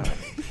 I know.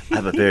 I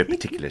have a very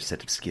particular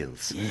set of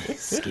skills.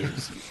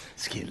 Skills.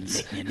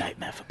 Make me a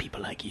nightmare for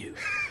people like you.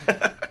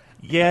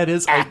 Yeah, it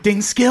is.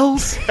 Acting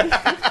skills?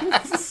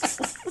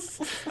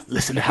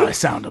 Listen to how I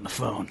sound on the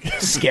phone.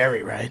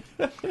 Scary, right?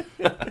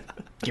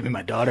 Give me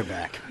my daughter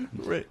back.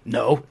 Right.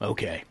 No?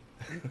 Okay.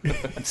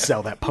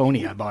 Sell that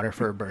pony I bought her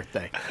for her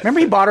birthday. Remember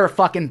he bought her a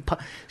fucking...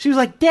 She was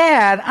like,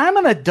 Dad, I'm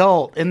an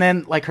adult. And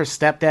then, like, her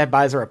stepdad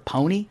buys her a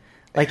pony.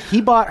 Like, he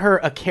bought her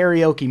a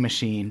karaoke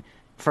machine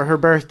for her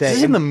birthday. Is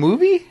this in the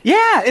movie?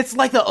 Yeah, it's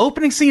like the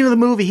opening scene of the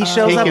movie. He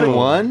shows up Taken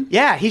one?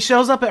 Yeah, he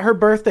shows up at her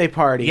birthday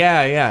party.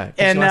 Yeah.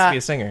 And she wants to be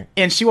a singer.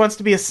 And she wants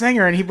to be a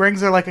singer, and he brings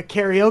her, like, a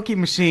karaoke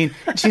machine.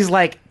 She's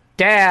like,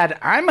 Dad,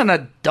 I'm an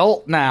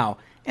adult now.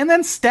 And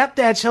then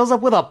stepdad shows up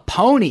with a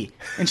pony,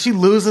 and she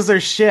loses her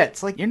shit.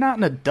 It's like, you're not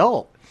an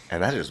adult.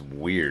 And that is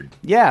weird.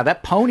 Yeah,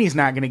 that pony's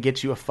not going to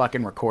get you a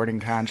fucking recording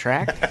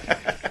contract.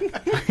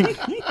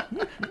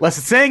 Unless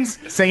it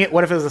sings. Sing it.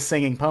 What if it was a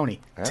singing pony?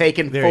 Yeah.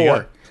 Taken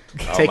 4.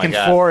 Taken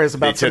 4 is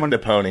about someone the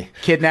pony.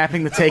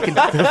 Kidnapping the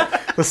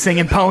the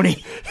singing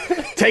pony.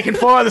 Taken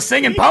 4, the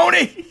singing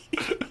pony.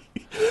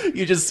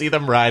 You just see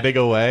them riding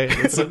away.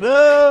 It's like,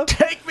 no,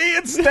 take me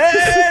instead.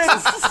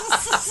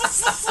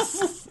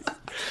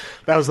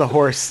 That was the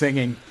horse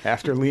singing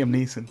after Liam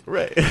Neeson.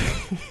 Right.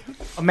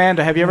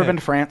 Amanda, have you ever been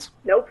to France?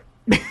 Nope.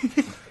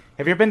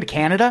 Have you ever been to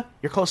Canada?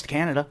 You're close to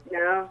Canada.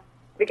 No.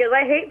 Because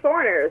I hate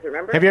foreigners,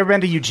 remember? Have you ever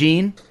been to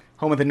Eugene,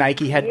 home of the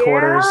Nike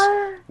headquarters,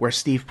 yeah. where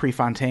Steve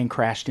Prefontaine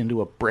crashed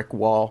into a brick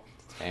wall?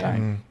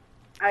 I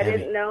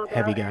didn't know about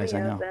heavy guys,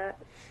 any I know. of that.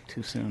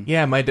 Too soon.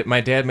 Yeah, my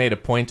dad made a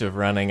point of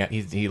running.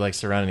 He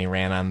likes to run, and he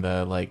ran on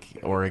the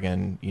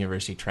Oregon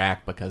University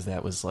track because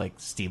that was like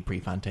Steve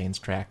Prefontaine's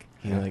track.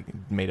 He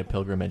made a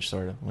pilgrimage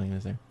sort of when he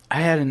was there. I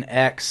had an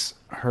ex.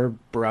 Her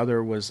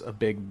brother was a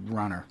big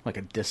runner, like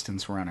a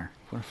distance runner.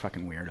 What a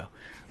fucking weirdo.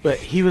 But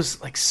he was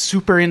like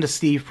super into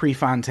Steve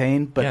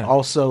Prefontaine, but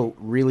also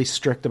really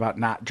strict about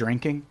not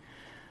drinking.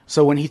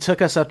 So when he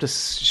took us up to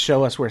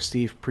show us where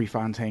Steve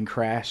Prefontaine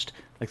crashed,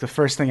 like the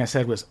first thing I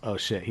said was, "Oh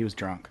shit, he was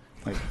drunk."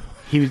 Like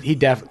he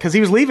definitely, because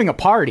he was leaving a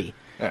party.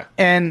 Yeah.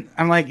 And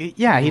I'm like,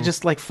 yeah, he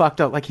just like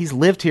fucked up. Like he's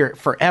lived here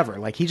forever.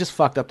 Like he just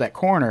fucked up that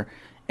corner.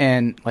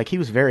 And like he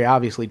was very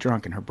obviously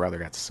drunk, and her brother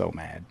got so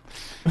mad.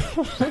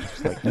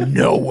 Like,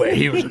 no way,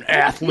 he was an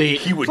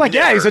athlete. He was like,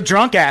 yeah, he's a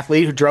drunk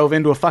athlete who drove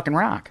into a fucking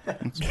rock.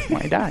 That's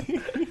why he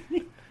died.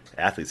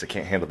 Athletes that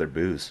can't handle their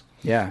booze.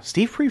 Yeah,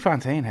 Steve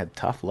Prefontaine had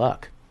tough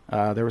luck.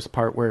 There was a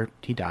part where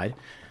he died,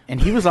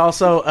 and he was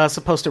also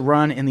supposed to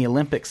run in the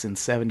Olympics in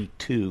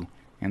 '72,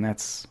 and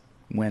that's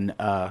when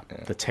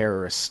the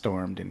terrorists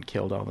stormed and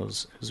killed all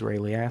those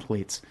Israeli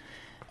athletes.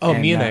 Oh,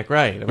 and, Munich,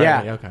 right?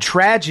 Yeah, okay.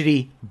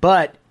 Tragedy,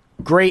 but.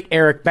 Great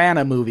Eric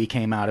Bana movie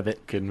came out of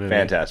it. Good movie.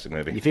 Fantastic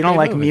movie. If you don't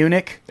like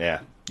Munich,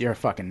 you're a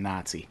fucking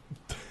Nazi.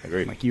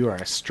 Agreed. Like you are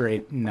a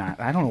straight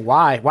Nazi. I don't know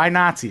why. Why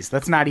Nazis?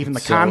 That's not even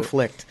the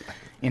conflict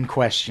in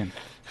question.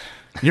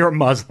 You're a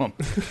Muslim.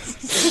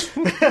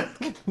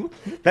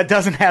 That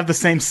doesn't have the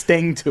same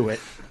sting to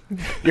it.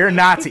 You're a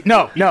Nazi.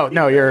 No,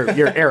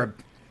 you're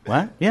Arab.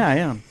 What? Yeah, I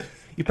am.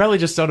 You probably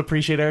just don't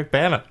appreciate Eric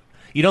Bana.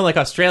 You don't like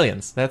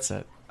Australians. That's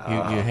it.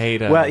 You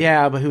hate... well,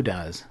 yeah, but who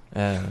does?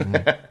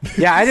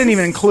 Yeah, I didn't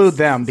even include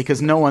them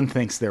because no one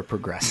thinks they're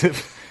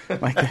progressive.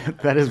 Like,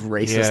 that is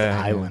racist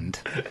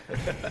island.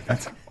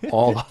 That's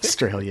all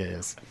Australia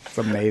is. It's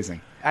amazing.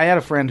 I had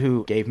a friend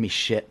who gave me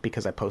shit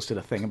because I posted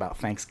a thing about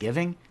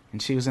Thanksgiving, and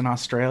she was in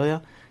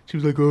Australia. She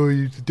was like, oh,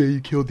 it's the day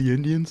you killed the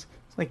Indians?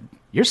 It's like,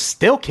 you're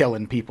still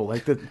killing people.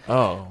 Like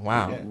oh,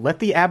 wow. Let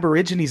the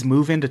Aborigines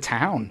move into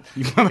town,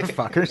 you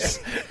motherfuckers.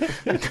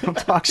 Don't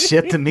talk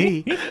shit to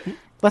me.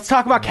 Let's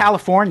talk about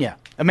California.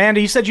 Amanda,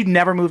 you said you'd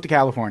never move to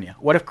California.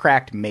 What if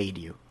Cracked made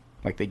you?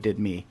 Like they did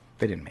me.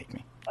 They didn't make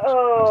me.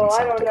 Oh,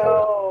 I don't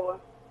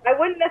know. I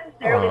wouldn't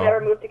necessarily never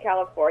move to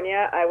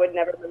California. I would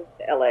never move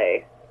to LA.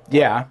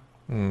 Yeah.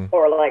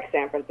 or like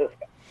San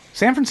Francisco.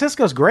 San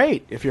Francisco's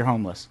great if you're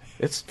homeless.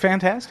 It's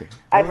fantastic.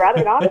 I'd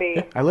rather not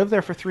be. I lived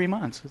there for 3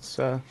 months. It's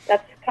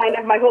That's kind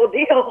of my whole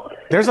deal.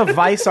 There's a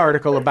Vice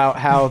article about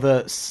how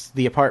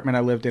the apartment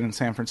I lived in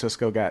San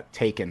Francisco got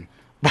taken.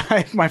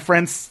 My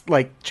friends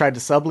tried to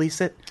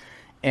sublease it,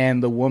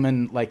 and the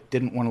woman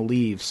didn't want to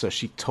leave, so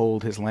she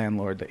told his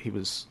landlord that he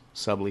was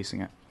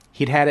subleasing it.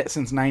 He'd had it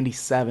since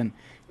 '97.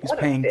 He's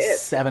paying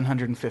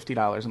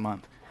 $750 a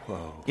month.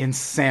 Whoa. In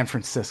San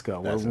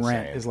Francisco, where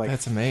rent is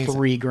That's amazing.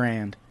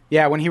 $3,000.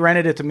 Yeah, when he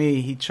rented it to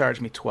me, he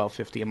charged me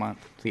 $1,250 a month.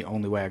 It's the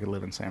only way I could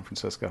live in San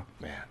Francisco.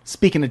 Man.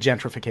 Speaking of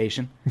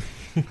gentrification,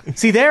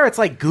 see there it's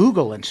like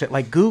Google and shit.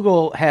 Like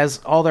Google has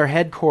all their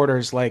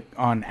headquarters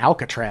on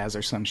Alcatraz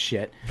or some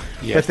shit.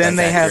 Yes, but then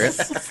they have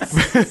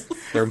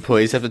their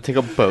employees have to take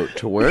a boat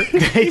to work.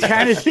 They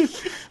kind of do.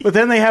 But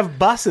then they have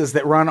buses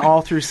that run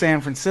all through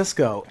San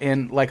Francisco,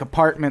 and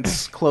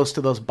apartments close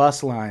to those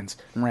bus lines.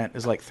 Rent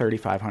is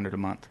 $3,500 a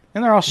month,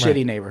 and they're all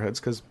shitty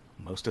neighborhoods because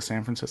most of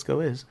San Francisco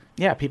is.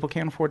 Yeah, people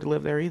can't afford to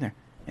live there either.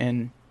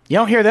 And you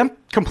don't hear them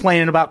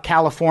complaining about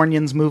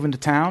Californians moving to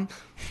town.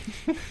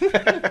 Because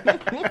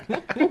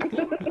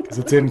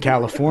it's in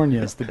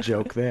California is the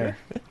joke there,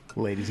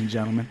 ladies and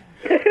gentlemen.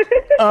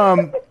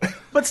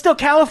 But still,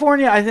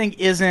 California, I think,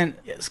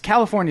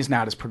 California's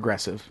not as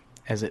progressive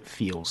as it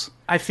feels.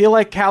 I feel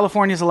like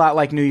California's a lot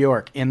like New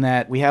York in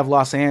that we have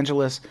Los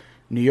Angeles,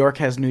 New York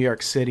has New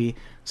York City,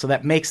 so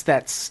that makes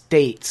that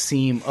state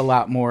seem a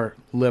lot more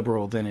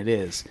liberal than it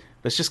is.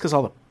 But it's just because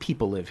all the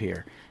people live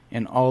here,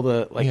 and all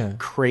the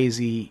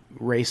crazy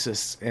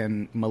racists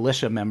and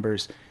militia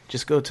members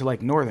just go to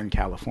Northern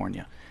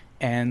California,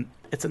 and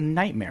it's a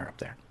nightmare up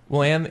there.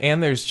 Well,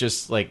 and there's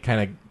just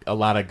kind of a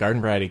lot of garden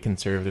variety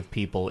conservative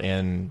people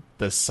in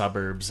the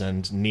suburbs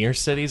and near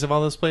cities of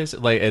all those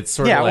places. It's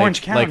sort of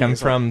Orange County. I'm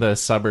from the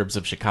suburbs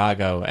of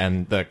Chicago,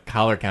 and the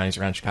collar counties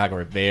around Chicago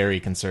are very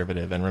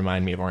conservative and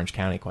remind me of Orange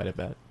County quite a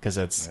bit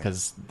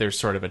because there's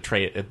sort of a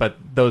trait. But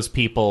those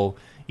people,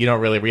 you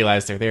don't really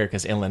realize they're there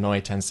because Illinois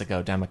tends to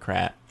go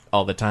Democrat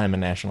all the time in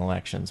national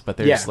elections. But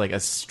there's a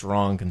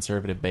strong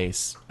conservative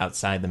base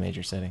outside the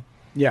major city.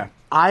 Yeah.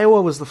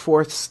 Iowa was the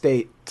 4th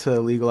state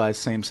to legalize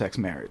same-sex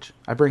marriage.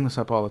 I bring this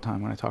up all the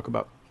time when I talk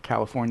about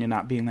California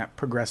not being that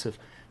progressive.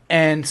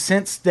 And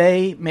since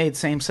they made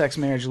same-sex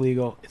marriage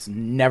legal, it's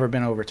never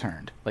been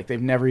overturned.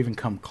 They've never even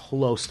come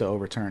close to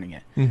overturning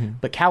it. Mm-hmm.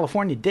 But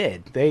California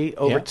did. They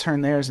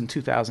overturned theirs in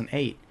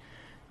 2008.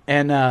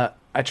 And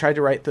I tried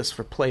to write this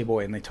for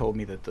Playboy, and they told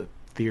me that the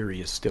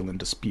theory is still in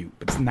dispute.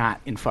 But it's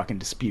not in fucking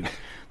dispute.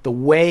 The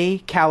way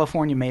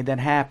California made that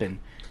happen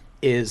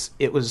is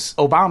it was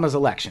Obama's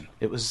election.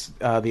 It was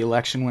the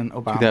election when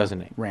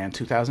Obama ran,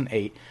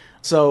 2008.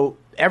 So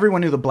everyone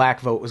knew the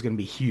black vote was going to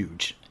be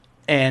huge.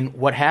 And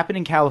what happened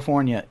in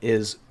California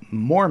is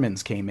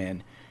Mormons came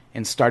in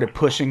and started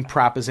pushing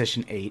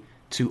Proposition 8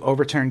 to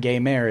overturn gay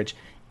marriage.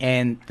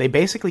 And they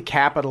basically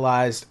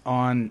capitalized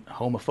on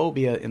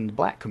homophobia in the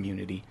black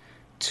community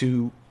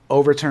to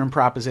overturn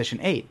Proposition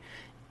 8.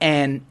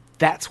 And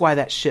that's why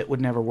that shit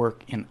would never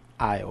work in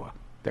Iowa.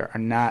 There are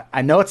not,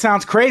 I know it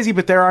sounds crazy,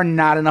 but there are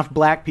not enough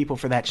black people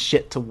for that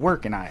shit to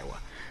work in Iowa.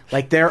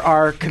 There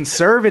are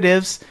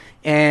conservatives,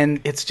 and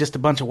it's just a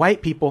bunch of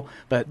white people,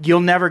 but you'll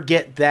never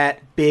get that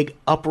big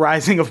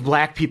uprising of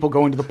black people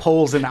going to the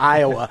polls in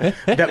Iowa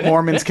that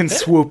Mormons can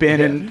swoop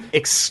in and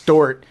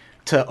extort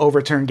to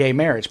overturn gay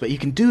marriage. But you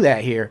can do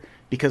that here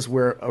because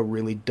we're a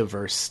really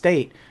diverse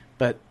state.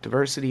 But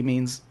diversity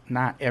means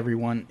not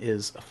everyone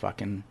is a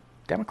fucking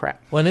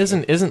Democrat. Well,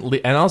 isn't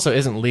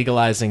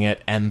legalizing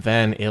it and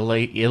then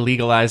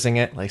illegalizing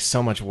it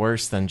so much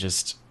worse than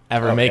just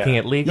ever making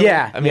it legal?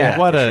 Yeah, I mean,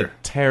 what a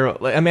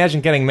terrible.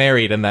 Imagine getting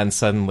married and then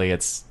suddenly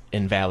it's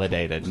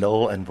invalidated,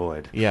 null and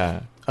void.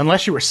 Yeah,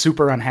 unless you were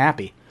super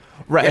unhappy,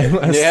 right?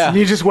 Yeah,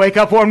 you just wake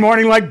up one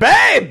morning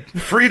babe,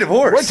 free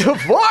divorce. We're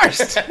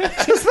divorced.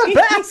 Just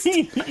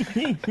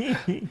the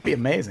best. Be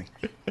amazing.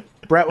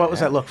 Brett, what was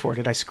that look for?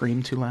 Did I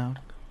scream too loud?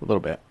 A little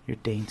bit. Your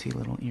dainty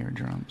little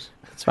eardrums.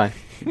 It's fine.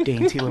 Your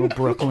dainty little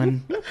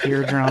Brooklyn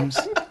eardrums.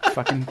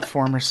 Fucking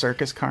former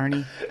circus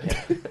carny.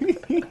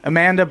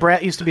 Amanda,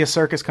 Brett used to be a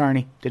circus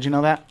carny. Did you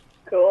know that?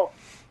 Cool.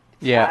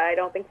 Yeah. I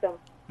don't think so.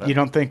 You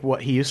don't think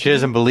what he used to She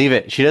doesn't believe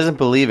it. She doesn't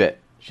believe it.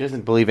 She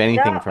doesn't believe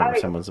anything No, from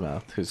someone's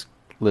mouth who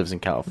lives in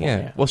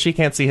California. Yeah. Well, she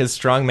can't see his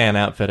strongman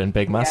outfit and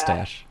big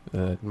mustache.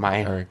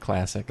 My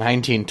classic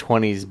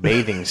 1920s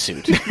bathing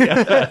suit.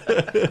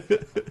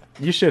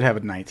 You should have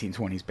a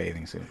 1920s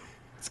bathing suit.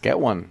 Let's get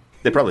one.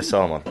 They probably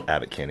sell them on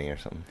Abbott Kinney or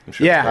something. I'm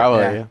sure Yeah,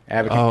 Probably, yeah. yeah.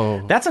 Abbott.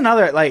 Oh. That's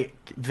another,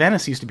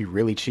 Venice used to be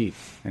really cheap,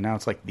 and now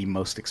it's, the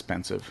most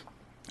expensive.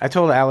 I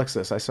told Alex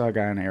this. I saw a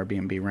guy on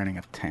Airbnb renting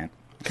a tent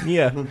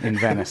Yeah. in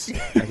Venice.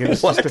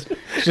 It was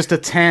just a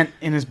tent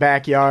in his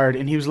backyard,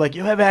 and he was like,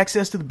 "You have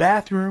access to the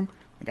bathroom."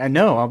 I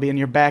know, I'll be in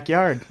your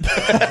backyard.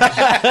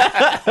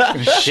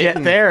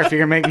 Shit there if you're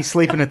going to make me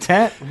sleep in a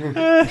tent.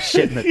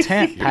 Shit in the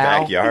tent, Your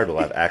pal. backyard will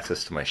have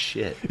access to my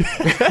shit.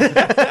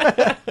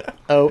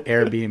 Oh,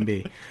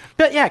 Airbnb.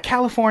 But yeah,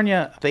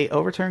 California, they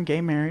overturned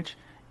gay marriage,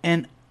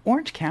 and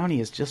Orange County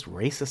is just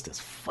racist as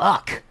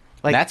fuck.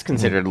 Like, that's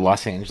considered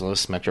Los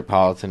Angeles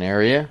metropolitan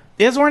area.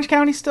 Is Orange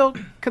County still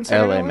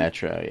considered LA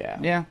Metro? Yeah.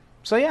 Yeah.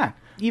 So yeah,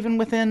 even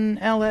within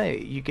LA,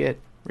 you get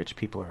rich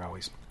people are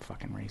always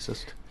fucking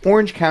racist.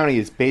 Orange County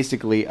is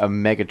basically a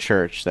mega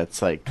church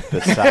that's like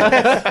the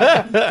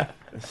size.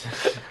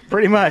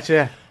 Pretty much,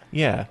 yeah.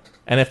 Yeah.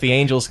 And if the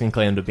Angels can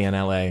claim to be in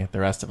LA, the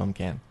rest of them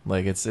can.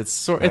 Like it's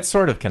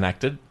sort of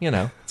connected, you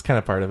know. It's kind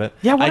of part of it.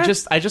 Yeah, I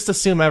just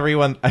assume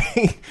everyone.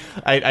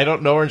 I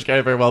don't know Orange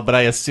County very well, but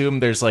I assume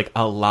there's like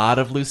a lot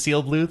of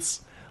Lucille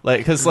Bluths, like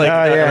because like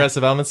Arrested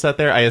Development's set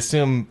there. I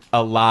assume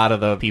a lot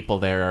of the people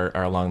there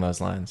are along those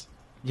lines.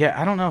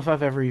 Yeah, I don't know if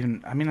I've ever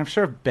even. I mean, I'm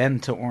sure I've been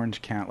to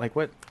Orange County. Like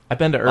what? I've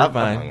been to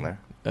Irvine. I've hung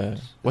there.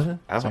 What?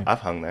 I've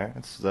hung there.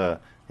 It's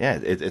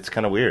it's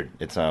kind of weird.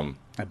 It's I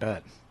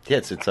bet. Yeah,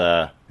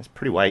 it's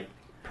pretty white.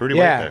 Pretty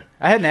yeah, white there.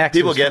 I had an access.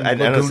 People get. I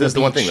noticed this. Beach.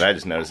 The one thing that I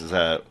just noticed is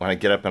when I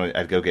get up and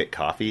I'd go get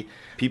coffee,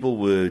 people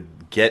would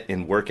get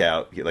in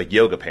workout like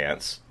yoga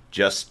pants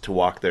just to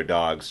walk their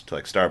dogs to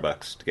like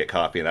Starbucks to get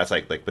coffee, and that's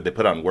like but they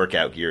put on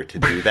workout gear to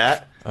do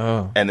that,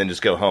 and then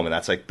just go home, and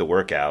that's like the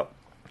workout.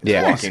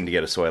 Yeah, walking to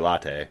get a soy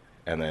latte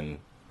and then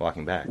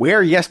walking back.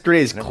 Wear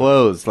yesterday's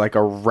clothes like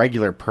a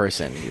regular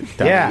person.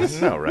 Yeah,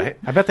 no, right?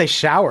 I bet they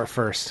shower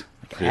first.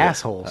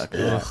 Assholes.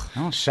 I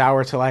don't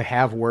shower till I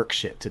have work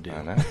shit to do.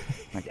 I know.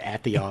 Like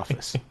at the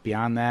office.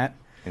 Beyond that,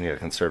 and you gotta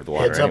conserve the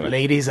water. Heads up,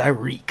 ladies, I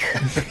reek.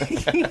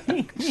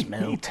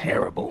 Smell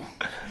terrible.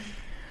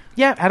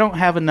 Yeah, I don't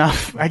have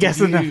enough. I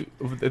guess enough.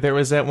 There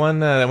was that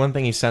one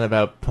thing you said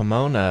about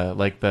Pomona,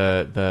 like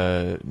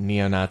the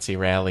neo-Nazi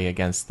rally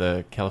against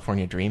the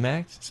California Dream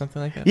Act,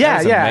 something like that.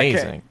 Yeah, that was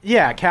amazing.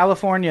 Yeah,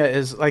 California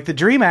is like the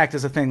Dream Act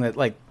is a thing that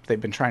like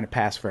they've been trying to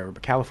pass forever,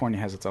 but California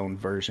has its own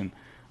version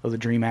of the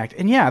Dream Act.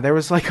 And yeah, there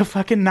was like a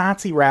fucking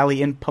Nazi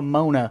rally in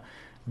Pomona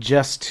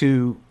just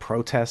to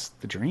protest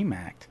the Dream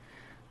Act,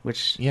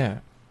 which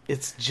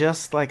it's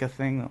just like a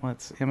thing that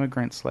lets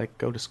immigrants like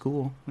go to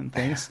school and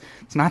things.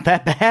 It's not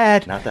that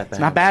bad. Not that bad. It's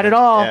not bad at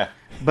all. Yeah.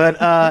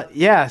 But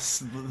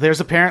yes,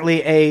 there's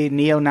apparently a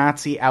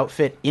neo-Nazi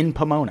outfit in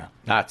Pomona.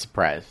 Not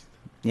surprised.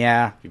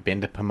 Yeah. You've been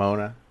to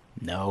Pomona?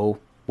 No.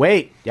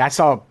 Wait. Yeah, I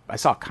saw.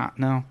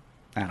 No,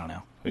 I don't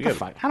know. I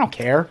don't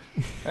care.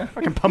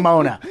 Fucking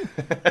Pomona.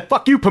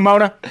 Fuck you,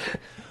 Pomona.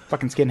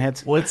 Fucking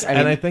skinheads.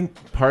 I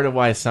think part of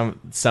why some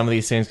of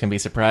these things can be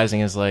surprising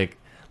is like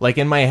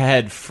in my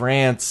head,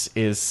 France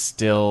is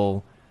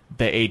still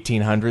the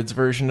 1800s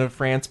version of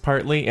France,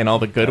 partly in all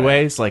the good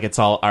ways. Like it's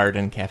all art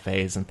and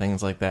cafes and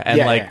things like that.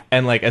 And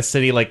and like a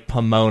city like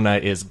Pomona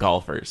is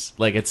golfers.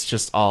 Like it's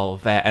just all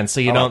that. And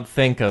so you don't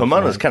think of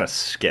Pomona's kind of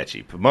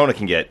sketchy. Pomona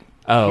can get.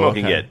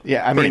 Can get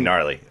pretty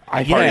gnarly.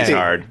 Party's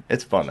hard.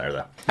 It's fun there,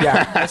 though.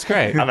 Yeah, that's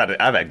great.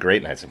 I've had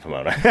great nights in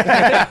Pomona.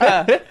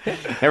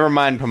 Never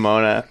mind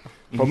Pomona.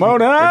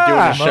 Pomona! We're doing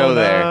a show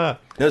there.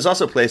 There's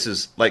also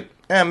places like,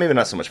 maybe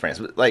not so much France,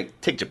 but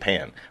like take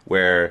Japan,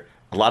 where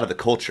a lot of the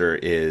culture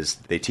is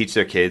they teach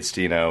their kids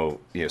to, you know,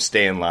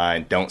 stay in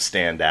line, don't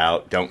stand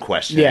out, don't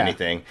question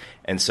anything.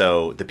 And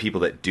so the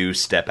people that do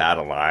step out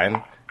of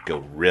line go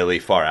really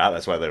far out.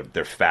 That's why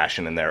their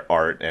fashion and their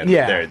art and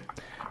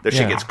their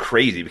shit gets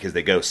crazy because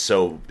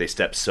they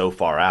step so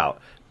far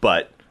out.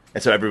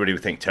 And so everybody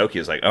would think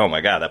Tokyo is like, oh my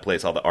god, that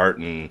place, all the art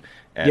and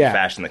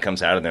fashion that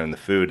comes out of there, and the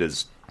food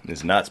is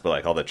nuts. But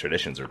like all the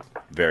traditions are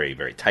very,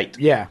 very tight.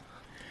 Yeah,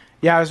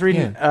 I was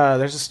reading.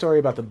 There's a story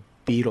about the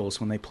Beatles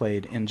when they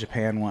played in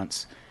Japan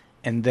once,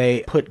 and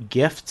they put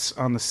gifts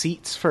on the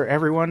seats for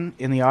everyone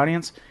in the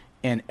audience,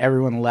 and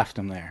everyone left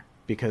them there.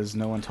 Because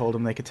no one told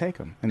them they could take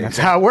them, and that's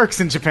how it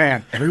works in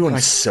Japan.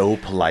 Everyone's so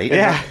polite.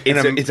 Yeah,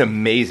 it's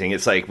amazing.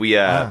 It's like we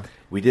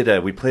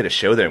played a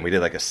show there, and we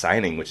did like a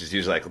signing, which is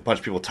usually like a bunch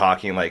of people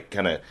talking, like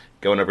kind of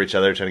going over each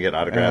other, trying to get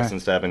autographs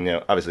and stuff. And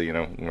obviously, we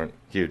weren't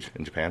huge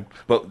in Japan,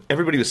 but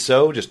everybody was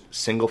so just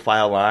single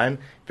file line,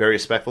 very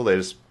respectful. They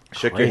just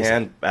shook your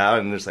hand, bowed,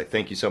 and just like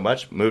thank you so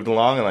much, moved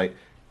along, and like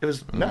it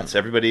was nuts.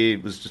 Everybody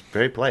was just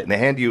very polite, and they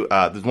hand you.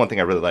 There's one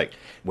thing I really like,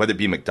 whether it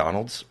be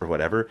McDonald's or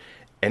whatever.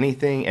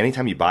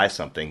 Anytime you buy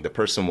something, the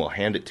person will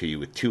hand it to you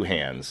with two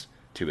hands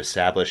to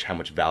establish how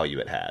much value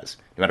it has.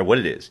 No matter what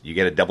it is. You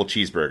get a double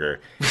cheeseburger.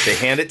 They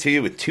hand it to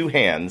you with two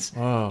hands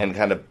and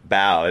kind of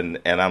bow. And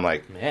I'm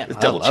like, man, this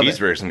double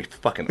cheeseburger is going to be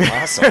fucking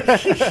awesome.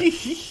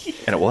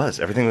 And it was.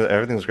 Everything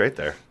was great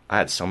there. I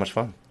had so much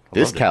fun.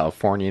 This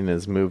Californian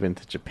is moving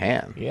to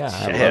Japan. Yeah.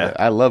 I love it.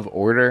 I love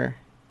order,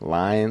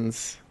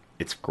 lines.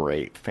 It's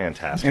great.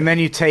 Fantastic. And then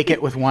you take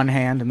it with one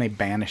hand and they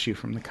banish you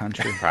from the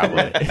country.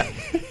 Probably.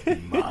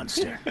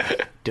 Monster.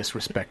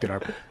 Disrespected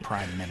our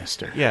prime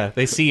minister. Yeah,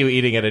 they see you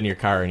eating it in your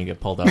car and you get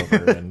pulled over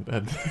and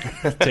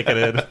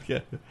ticketed.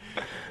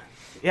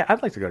 Yeah,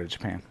 I'd like to go to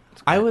Japan.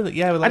 I would.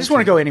 Yeah, I just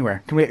want to go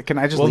anywhere. Can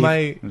I just leave?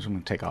 I just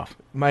want to take off.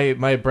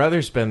 My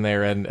brother's been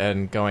there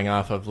and going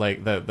off of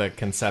like the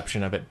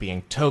conception of it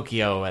being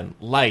Tokyo and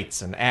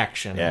lights and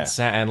action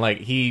and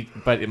like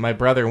but my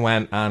brother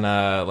went on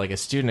a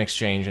student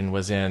exchange and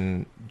was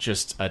in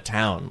just a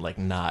town, like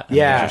not a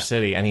major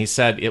city. And he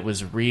said it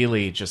was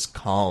really just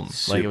calm.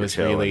 Super like it was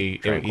chill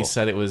really, he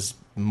said it was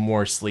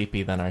more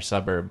sleepy than our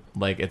suburb.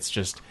 Like it's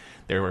just,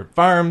 there were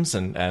farms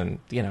and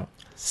you know,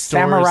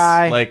 stores.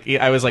 Samurai. Like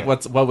I was like,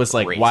 what was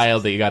like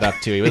wild that you got up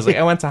to? He was like,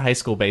 I went to high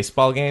school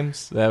baseball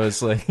games. That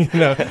was like, you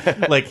know,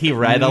 like he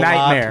read a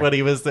lot when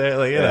he was there.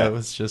 Like, you know, it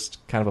was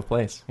just kind of a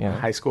place. Yeah.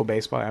 High school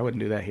baseball. I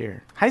wouldn't do that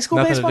here. High school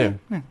Nothing baseball. to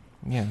do.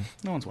 Yeah.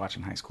 No one's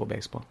watching high school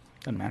baseball.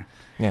 Doesn't matter.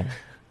 Yeah.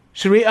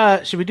 Should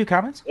we do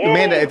comments? Yay.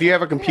 Amanda, if you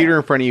have a computer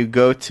in front of you,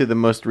 go to the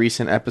most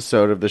recent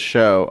episode of the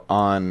show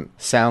on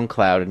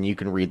SoundCloud, and you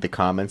can read the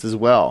comments as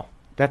well.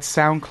 That's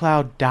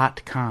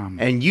SoundCloud.com.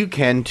 And you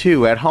can,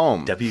 too, at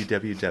home.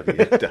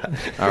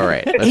 www. All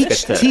right,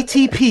 let's get to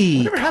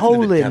HTTP :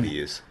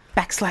 W's.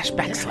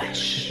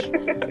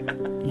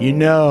 // You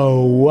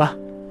know,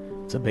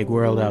 it's a big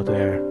world out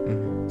there.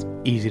 It's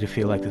easy to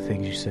feel like the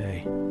things you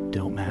say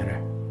don't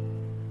matter.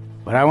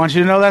 But I want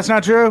you to know that's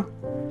not true.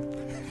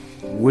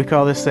 We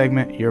call this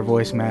segment Your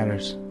Voice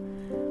Matters,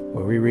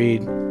 where we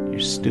read your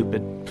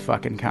stupid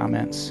fucking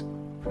comments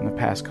from the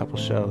past couple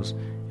shows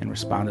and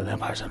respond to them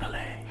personally.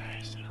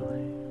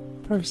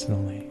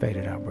 Fade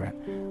it out, Brett.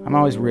 I'm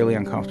always really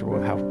uncomfortable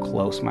with how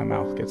close my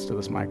mouth gets to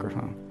this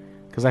microphone,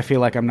 because I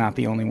feel like I'm not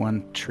the only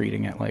one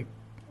treating it like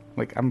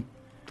I'm.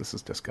 This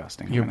is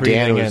disgusting. You're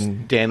breathing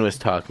in. Dan was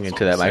talking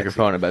into that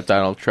microphone about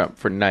Donald Trump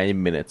for 90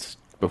 minutes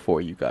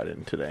before you got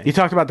in today. You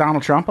talked about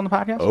Donald Trump on the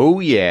podcast? Oh,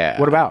 yeah.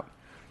 What about?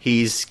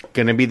 He's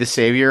going to be the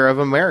savior of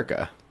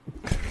America.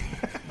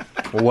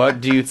 What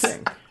do you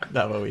think?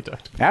 Not what we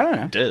talked I don't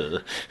know. Duh.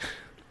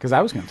 Because I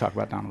was going to talk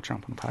about Donald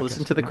Trump on the podcast.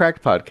 Listen to the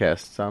Cracked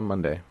podcast. It's on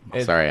Monday.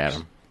 Sorry,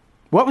 Adam.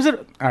 What was it?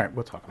 All right,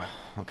 we'll talk about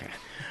it. Okay.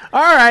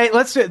 All right,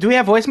 let's do we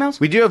have voicemails?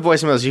 We do have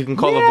voicemails. You can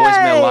call the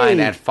voicemail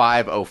line at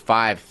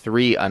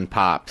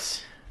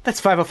 505-3-UNPOPS. That's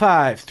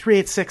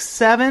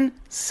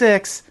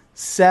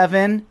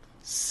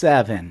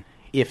 505-386-7677,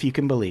 if you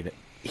can believe it.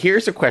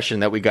 Here's a question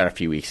that we got a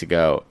few weeks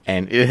ago,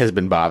 and it has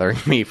been bothering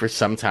me for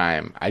some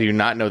time. I do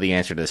not know the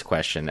answer to this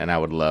question, and I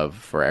would love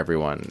for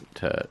everyone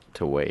to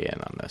weigh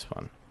in on this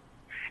one.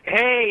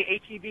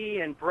 Hey,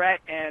 HEB and Brett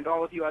and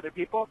all of you other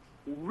people.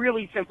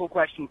 Really simple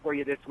question for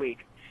you this week.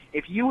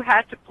 If you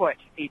had to put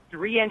a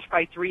 3-inch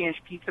by 3-inch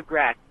piece of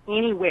grass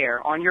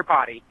anywhere on your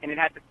body and it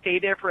had to stay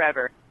there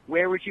forever,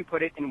 where would you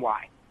put it and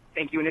why?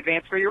 Thank you in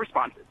advance for your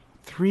responses.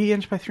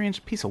 3-inch by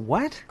 3-inch piece of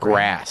what?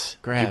 Grass.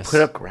 You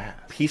put a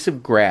piece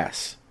of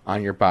grass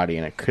on your body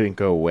and it couldn't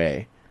go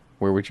away.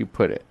 Where would you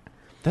put it?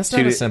 That's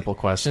not a simple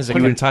question. Is it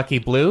Kentucky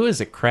Blue? Is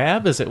it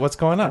crab? Is it what's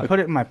going on? I put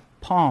it in my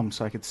palm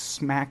so I could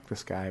smack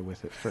this guy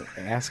with it for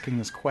asking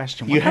this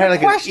question. You had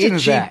like an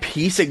itchy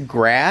piece of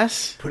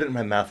grass? Put it in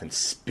my mouth and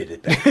spit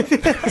it back.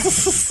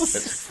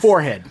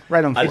 Forehead.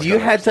 Right on the forehead. If you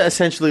had to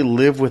essentially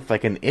live with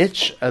like an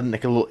itch,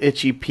 like a little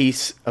itchy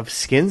piece of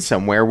skin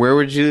somewhere, where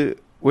would you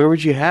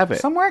have it?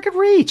 Somewhere I could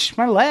reach.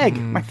 My leg.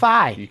 My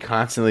thigh. You'd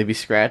constantly be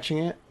scratching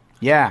it?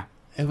 Yeah.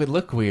 It would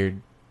look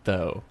weird,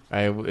 though.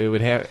 It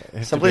would have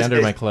to be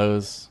under my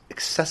clothes.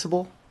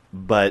 Accessible,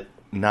 but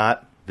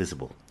not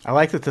visible. I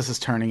like that this is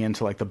turning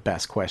into like the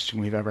best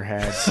question we've ever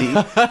had. See?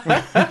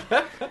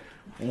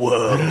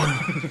 Whoa.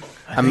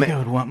 I think I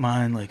would want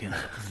mine like in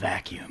a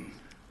vacuum.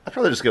 I'd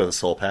probably just go with a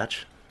soul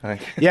patch.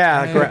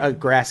 Yeah, a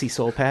grassy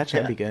soul patch.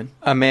 That'd be good.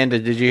 Amanda,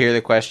 did you hear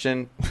the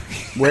question?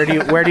 Where do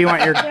you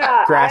want your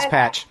grass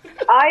patch?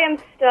 I am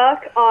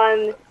stuck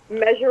on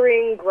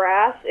measuring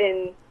grass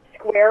in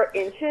square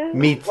inches. A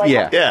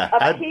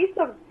piece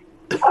of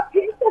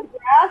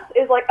grass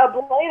is like a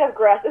blade of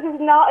grass. This is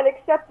not an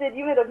accepted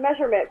unit of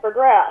measurement for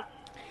grass.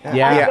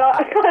 Yeah.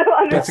 I kind of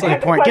understand. That's a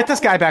good point. Get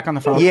this guy back on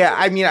the phone. Yeah,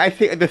 I mean, I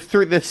think the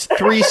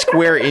 3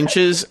 square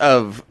inches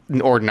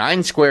or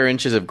 9 square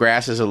inches of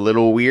grass is a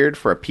little weird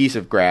for a piece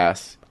of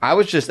grass. I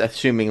was just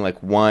assuming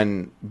like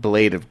one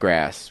blade of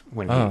grass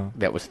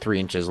that was 3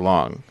 inches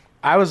long.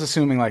 I was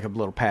assuming like a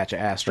little patch of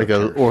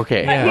astroturf.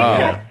 Okay.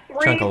 Yeah.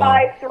 3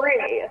 by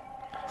 3.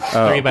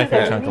 3 by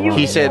 3 chunk of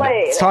He said,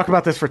 let's talk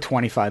about this for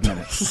 25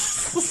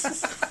 minutes.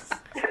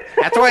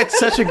 That's why it's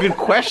such a good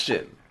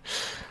question.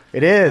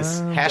 It is.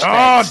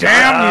 Hashtag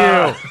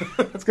damn you!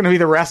 It's going to be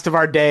the rest of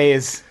our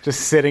days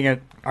just sitting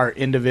at our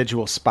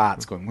individual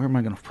spots going, where am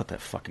I going to put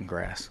that fucking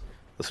grass?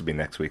 This will be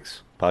next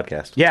week's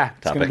podcast. Yeah,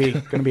 it's topic.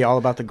 going to be all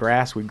about the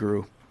grass we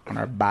grew on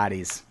our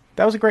bodies.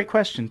 That was a great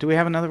question. Do we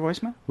have another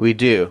voicemail? We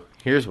do.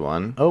 Here's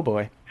one. Oh,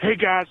 boy. Hey,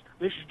 guys.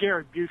 This is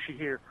Gary Busey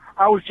here.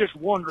 I was just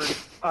wondering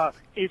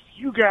if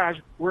you guys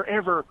were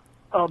ever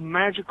a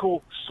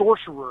magical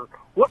sorcerer,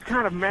 what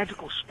kind of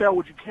magical spell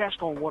would you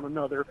cast on one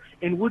another,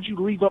 and would you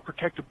leave up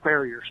protective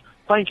barriers?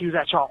 Thank you,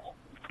 that's all.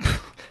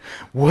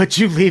 Would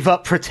you leave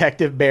up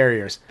protective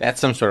barriers? That's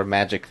some sort of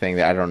magic thing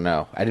that I don't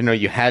know. I didn't know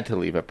you had to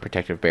leave up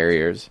protective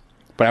barriers,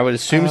 but I would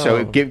assume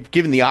so.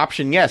 Given the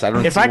option, yes. I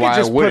don't. If I could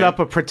just put up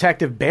a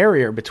protective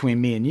barrier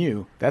between me and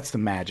you, that's the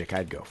magic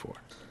I'd go for.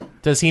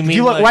 Does he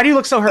mean? Why do you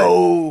look so hurt?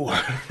 Oh,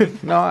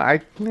 no,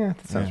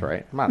 that sounds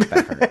right. I'm not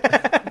that hurt.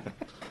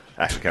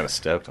 I'm kind of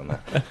stoked on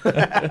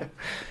that.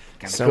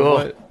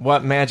 So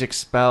what magic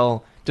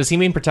spell Does he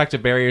mean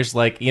protective barriers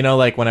like,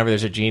 like whenever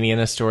there's a genie in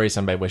a story,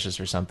 somebody wishes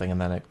for something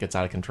and then it gets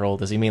out of control?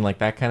 Does he mean like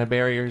that kind of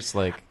barriers?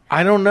 Like,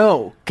 I don't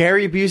know.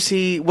 Gary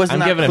Busey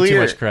wasn't I'm giving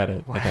clear. him too much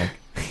credit, I think.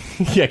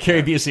 Yeah,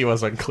 Gary Busey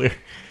was unclear.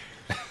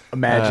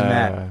 Imagine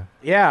that.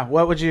 Yeah,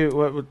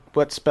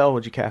 what spell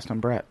would you cast on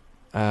Brett?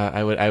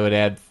 I would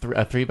add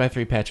a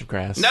 3x3 patch of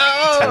grass. No!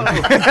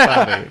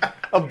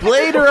 A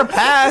blade or a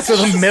patch to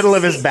the middle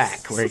of his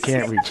back where he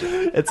can't reach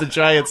it. It's a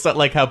giant, it's not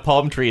like how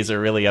palm trees are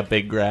really a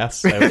big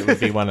grass. It would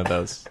be one of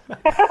those.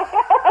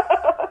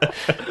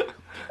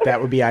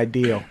 That would be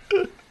ideal.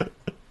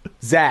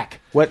 Zach,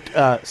 what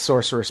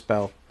sorcerer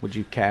spell would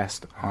you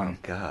cast on? Oh,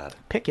 God.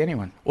 Pick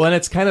anyone. Well, and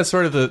it's kind of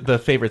sort of the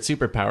favorite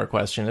superpower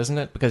question, isn't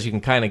it? Because you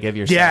can kind of give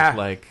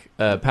yourself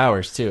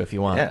powers too if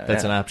you want. Yeah,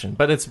 That's an option,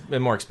 but it's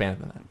more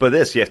expanded than that. But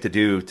this you have to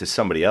do to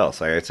somebody else.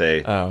 Like I'd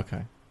say, oh,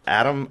 okay.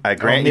 Adam, I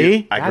grant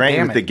you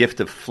with the gift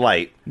of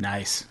flight.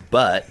 Nice.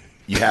 But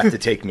you have to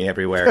take me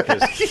everywhere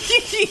because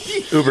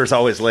Uber's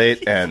always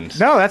late. And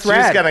no, that's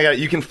rad.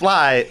 You can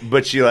fly,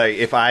 but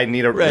if I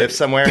need a lift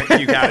somewhere,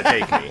 you got to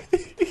take me.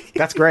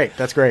 That's great.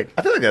 That's great.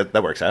 I feel like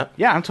that works out.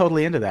 Yeah, I'm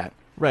totally into that.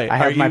 Right. I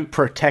have my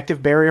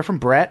protective barrier from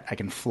Brett. I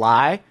can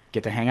fly,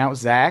 get to hang out with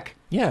Zach.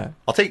 Yeah.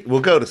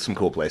 We'll go to some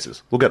cool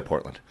places. We'll go to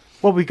Portland.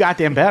 Well, we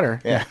goddamn better.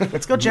 Yeah.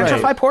 Let's go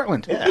gentrify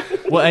Portland. Yeah.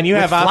 Well, and you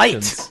have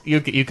options. You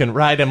can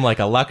ride him like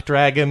a luck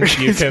dragon.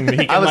 He can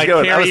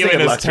carry you in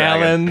his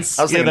talons.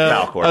 I was thinking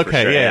Falcor. Okay,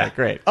 for sure, yeah,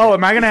 great. Oh,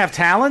 am I going to have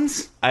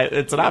talons?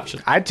 It's an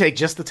option. I'd take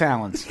just the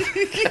talons.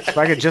 If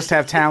I could just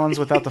have talons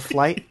without the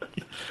flight,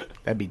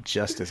 that'd be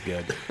just as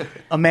good.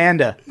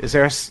 Amanda, is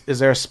there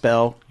a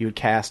spell you would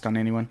cast on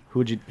anyone?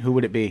 Who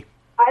would it be?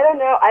 I don't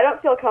know. I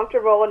don't feel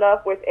comfortable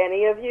enough with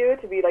any of you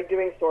to be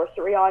doing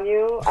sorcery on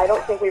you. I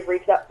don't think we've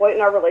reached that point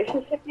in our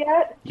relationship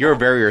yet. You're a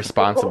very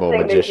responsible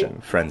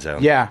magician. Friend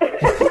zone. Yeah.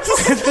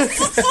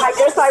 I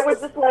guess I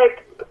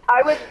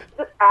would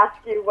just ask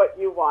you what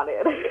you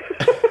wanted.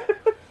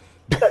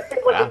 That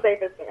seems like the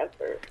safest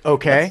answer.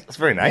 Okay. That's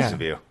very nice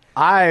of you.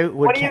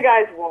 What do you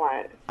guys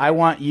want? I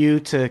want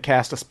you to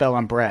cast a spell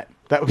on Brett.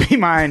 That would be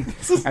mine.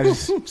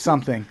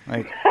 Something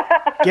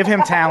give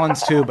him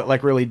talons too,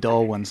 but really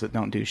dull ones that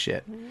don't do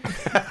shit.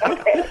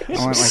 Okay.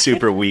 I want,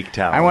 super weak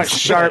talons. I want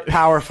sharp,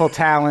 powerful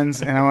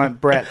talons, and I want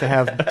Brett to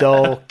have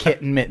dull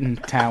kitten mitten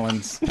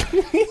talons.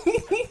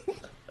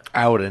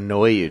 I would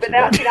annoy you. But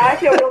now I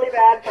feel really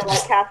bad for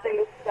casting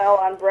this spell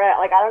on Brett.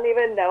 I don't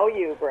even know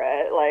you,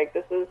 Brett.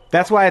 This is.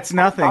 That's why it's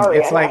nothing.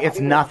 It's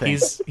nothing.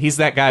 He's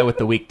that guy with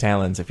the weak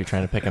talons. If you're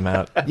trying to pick him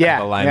out, of the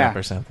lineup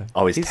or something.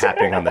 Always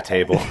tapping on the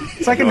table.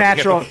 It's like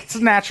it's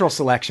a natural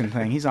selection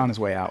thing. He's on his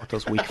way out with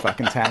those weak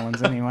fucking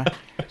talons anyway.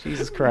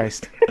 Jesus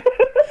Christ.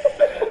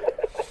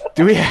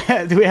 Do we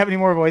have any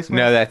more voicemails?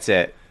 No, that's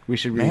it. We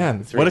should read.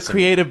 Man, what a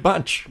creative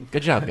bunch.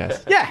 Good job,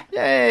 guys.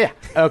 Yeah.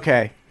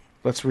 Okay,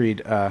 let's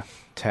read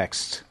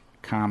text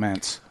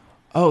comments.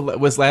 Oh,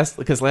 because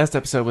last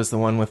episode was the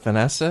one with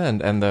Vanessa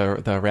and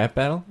the rap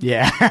battle?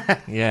 Yeah.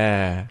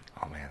 Yeah.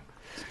 Oh, man.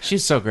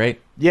 She's so great.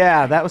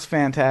 Yeah, that was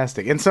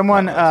fantastic. And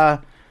someone... I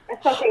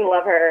fucking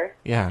love her.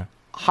 Yeah.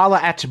 Holla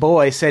at your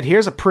boy said,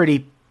 here's a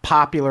pretty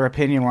popular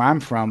opinion where I'm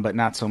from, but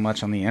not so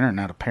much on the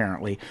internet,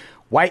 apparently.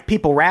 White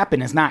people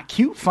rapping is not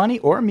cute, funny,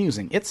 or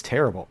amusing. It's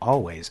terrible,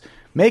 always.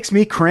 Makes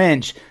me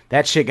cringe.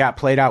 That shit got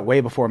played out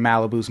way before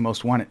Malibu's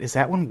Most Wanted. Is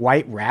that when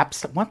white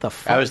raps? What the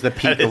fuck? That was the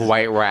peak of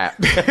white rap.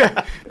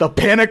 The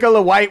pinnacle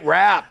of white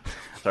rap.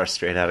 Are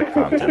straight out of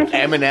Compton.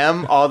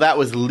 Eminem, all that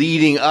was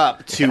leading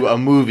up to a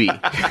movie.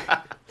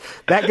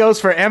 That goes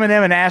for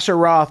Eminem and Asher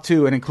Roth,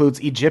 too, and includes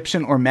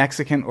Egyptian or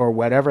Mexican or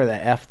whatever the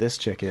F this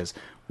chick is.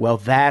 Well,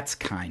 that's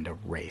kind of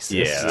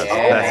racist.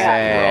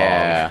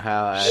 Yeah,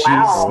 that's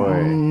wrong.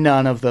 She's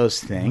none of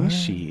those things.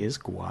 She is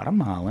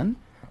Guatemalan.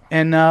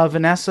 And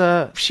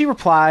Vanessa, she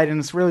replied, and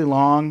it's really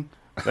long.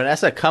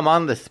 Vanessa, come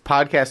on this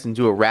podcast and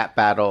do a rap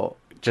battle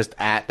just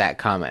at that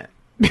comment.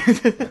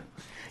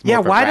 Yeah,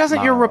 why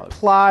doesn't your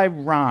reply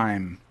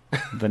rhyme,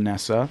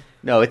 Vanessa?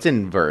 No, it's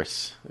in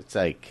verse. It's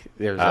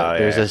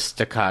there's a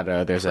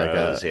staccato, there's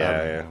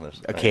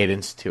a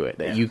cadence to it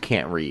that you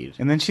can't read.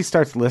 And then she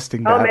starts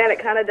listing. Oh man, it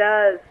kind of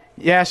does.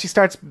 Yeah, she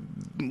starts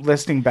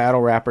listing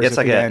battle rappers. It's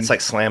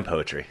like slam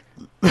poetry.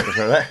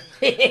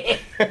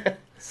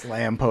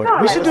 Slam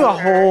poetry. We should do a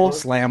whole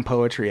slam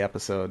poetry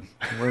episode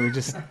where we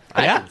just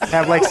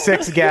have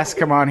 6 guests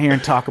come on here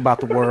and talk about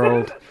the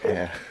world.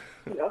 Yeah.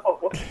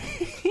 No.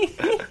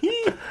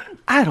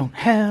 I don't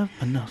have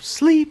enough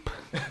sleep.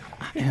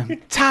 I am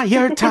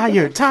tired. All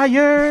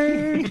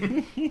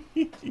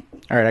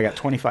right, I got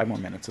 25 more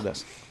minutes of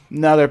this.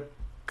 Another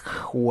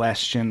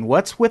question.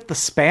 What's with the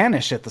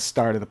Spanish at the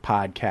start of the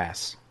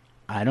podcast?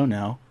 I don't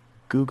know.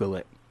 Google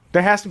it.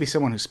 There has to be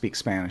someone who speaks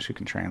Spanish who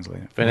can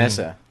translate it.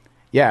 Vanessa.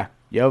 Yeah.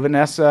 Yo,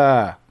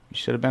 Vanessa. You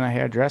should have been a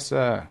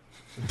hairdresser.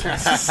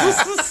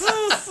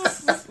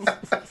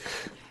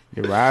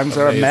 Your rhymes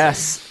are a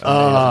mess.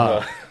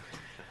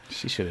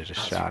 She should have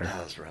just shot her.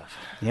 That was rough.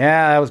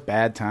 Yeah, that was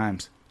bad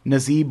times.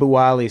 Nazib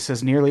Bouali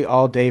says, nearly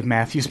all Dave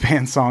Matthews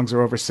Band songs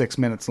are over 6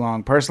 minutes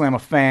long. Personally, I'm a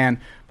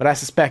fan, but I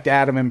suspect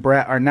Adam and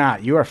Brett are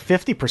not. You are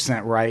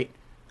 50% right.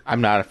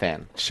 I'm not a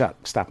fan.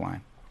 Stop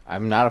lying.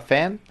 I'm not a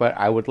fan, but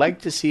I would like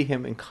to see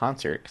him in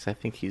concert because I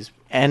think he's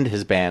and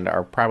his band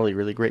are probably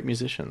really great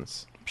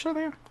musicians. I'm sure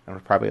they are. I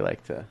would probably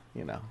like to,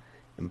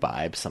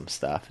 imbibe some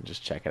stuff and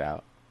just check it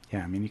out.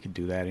 Yeah, I mean, you could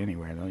do that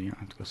anywhere, though. You don't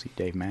have to go see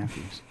Dave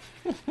Matthews.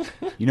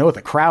 You know what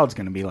the crowd's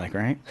going to be like,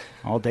 right?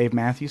 All Dave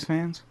Matthews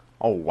fans?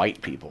 All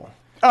white people.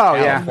 Oh,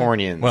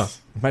 Californians. Yeah. Well,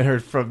 I might have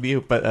heard from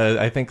you, but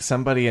I think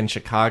somebody in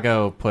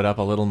Chicago put up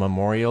a little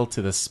memorial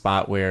to the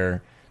spot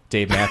where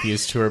Dave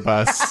Matthews' tour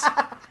bus...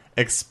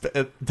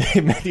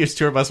 Dave Matthews'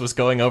 tour bus was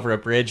going over a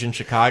bridge in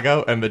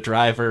Chicago, and the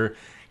driver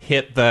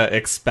hit the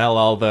expel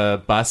all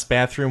the bus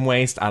bathroom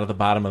waste out of the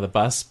bottom of the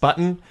bus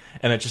button,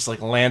 and it just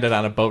landed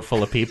on a boat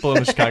full of people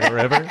in the Chicago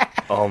River.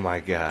 Oh my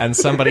god! And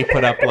somebody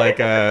put up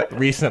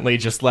recently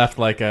just left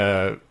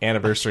a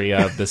anniversary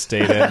of this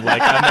date in on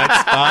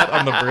that spot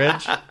on the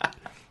bridge,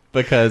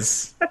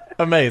 because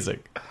amazing.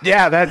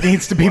 Yeah, that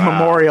needs to be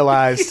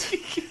memorialized.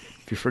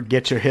 If you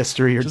forget your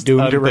history, you're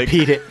doomed to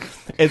repeat it.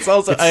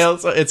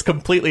 It's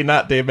completely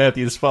not Dave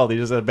Matthews' fault. He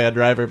just had a bad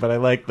driver, but I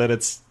like that I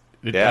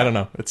don't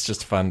know. It's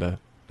just fun to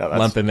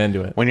lump him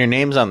into it. When your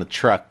name's on the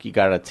truck, you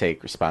got to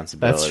take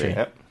responsibility. That's true.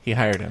 Yep. He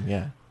hired him,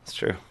 yeah. That's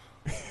true.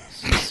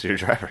 It's your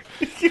driver.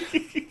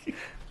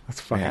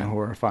 That's fucking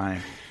horrifying.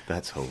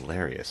 That's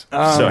hilarious.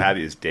 I'm so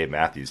happy it's Dave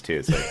Matthews,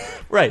 too. It's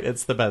right,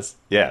 it's the best.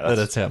 Yeah, that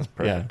it's him.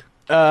 Perfect.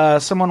 Yeah.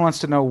 Someone wants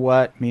to know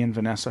what me and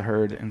Vanessa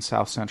heard in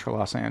South Central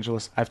Los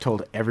Angeles. I've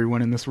told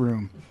everyone in this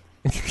room.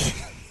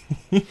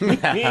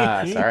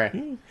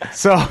 Sorry.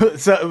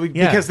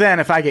 Because then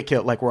if I get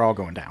killed, we're all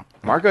going down.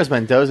 Marcos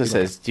Mendoza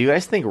says, do you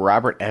guys think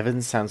Robert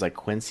Evans sounds like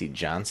Quincy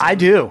Johnson? I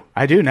do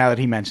now that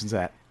he mentions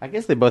that. I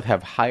guess they both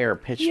have higher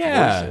pitched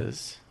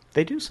voices.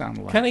 They do sound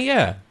alike. Kind of,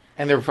 yeah.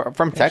 And they're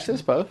from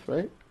Texas, both,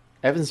 right?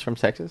 Evans from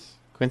Texas.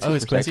 Quincy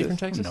from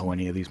Texas? I don't know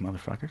any of these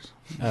motherfuckers.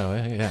 Oh,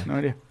 yeah. No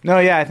idea. No,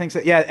 yeah, I think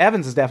so. Yeah,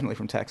 Evans is definitely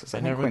from Texas. I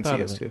think Quincy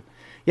is, too.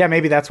 Yeah,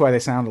 maybe that's why they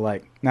sound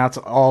alike. Now it's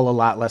all a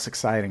lot less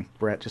exciting.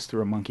 Brett just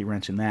threw a monkey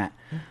wrench in that.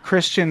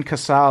 Christian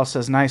Casal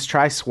says, nice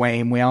try,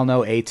 Swaim. We all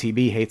know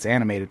ATB hates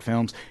animated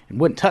films and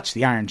wouldn't touch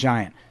the Iron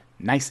Giant.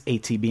 Nice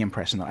ATB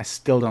impression, though. I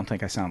still don't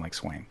think I sound like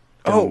Swaim.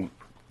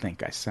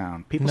 Think I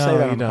sound. People say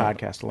that on the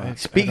podcast a lot.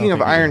 Speaking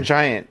of Iron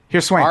Giant,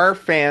 here's Swaim. Our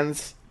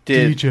fans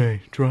did... DJ,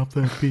 drop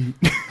that beat.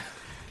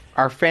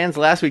 Our fans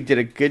last week did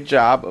a good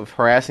job of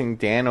harassing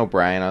Dan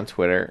O'Brien on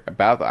Twitter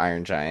about the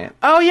Iron Giant.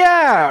 Oh,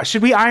 yeah.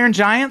 Should we Iron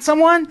Giant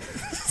someone?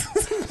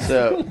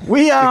 So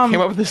we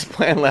came up with this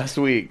plan last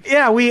week.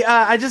 Yeah,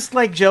 I just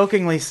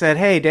jokingly said,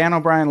 hey, Dan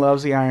O'Brien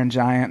loves the Iron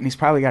Giant, and he's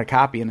probably got a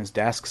copy in his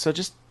desk, so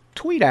just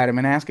tweet at him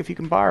and ask if you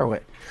can borrow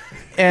it.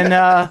 And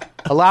a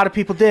lot of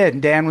people did,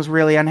 and Dan was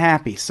really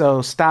unhappy,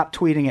 so stop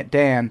tweeting at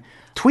Dan.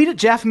 Tweet at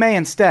Jeff May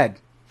instead.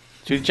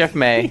 Tweet at Jeff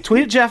May.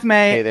 Tweet at Jeff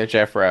May. Hey there,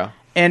 Jeff Rowe.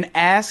 And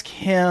ask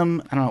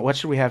him, I don't know, what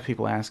should we have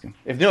people ask him?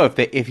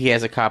 If he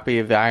has a copy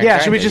of the Iron Giant.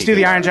 Yeah, should we just do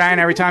the Iron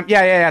Giant every time?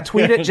 Yeah.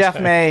 Tweet at Jeff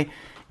May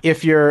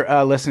if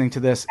you're listening to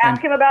this.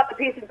 Ask him about the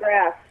piece of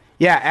grass.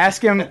 Yeah,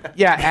 ask him.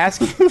 Yeah,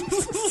 ask.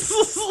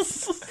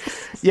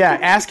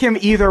 Ask him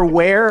either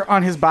where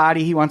on his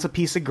body he wants a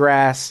piece of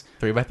grass.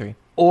 3x3.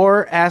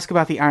 Or ask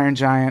about the Iron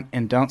Giant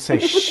and don't say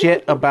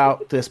shit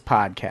about this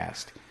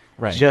podcast.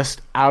 Right. Just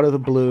out of the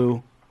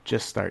blue,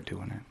 just start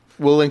doing it.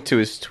 We'll link to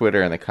his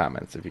Twitter in the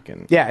comments if you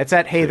can. Yeah, it's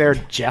at Hey There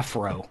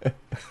Jeffro.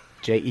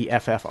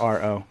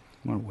 Jeffro.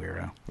 What a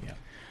weirdo. Yeah.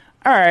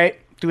 All right.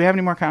 Do we have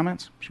any more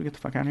comments? Should we get the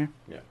fuck out of here?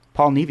 Yeah.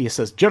 Paul Nevia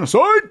says,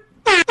 genocide!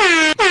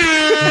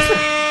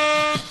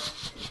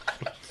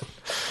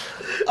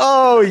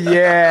 Oh,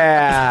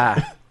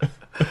 yeah.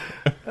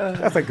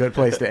 That's a good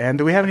place to end.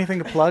 Do we have anything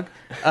to plug?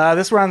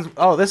 This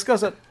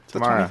goes up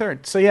tomorrow. The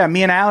 23rd. So, yeah,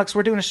 me and Alex,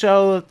 we're doing a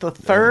show the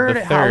 3rd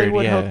at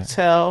Hollywood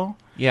Hotel.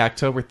 Yeah,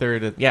 October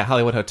 3rd. Yeah,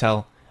 Hollywood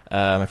Hotel.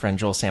 My friend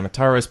Joel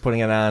Samotaro is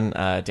putting it on.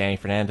 Danny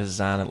Fernandez is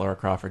on it. Laura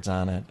Crawford's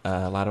on it.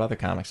 A lot of other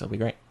comics. It'll be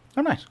great.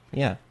 Oh, nice.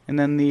 Yeah. And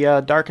then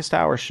the Darkest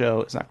Hour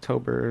show is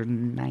October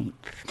 9th.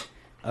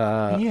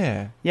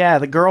 Yeah,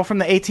 the girl from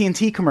the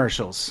AT&T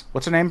commercials.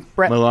 What's her name,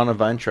 Brett? Milana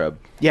Weintraub.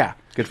 Yeah.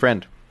 Good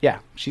friend. Yeah,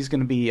 she's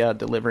going to be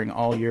delivering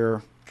all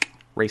your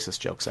racist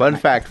jokes. Fun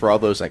fact for all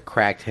those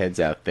cracked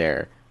heads out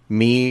there.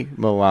 Me,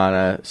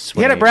 Milana,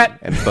 Swaim, get it, Brett.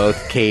 And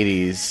both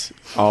Katie's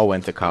all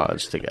went to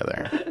college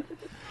together.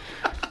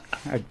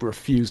 I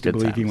refuse to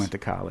believe you went to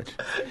college.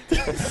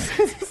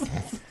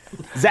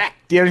 Zach,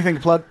 do you have anything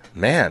to plug?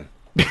 Man.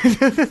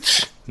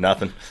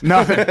 Nothing.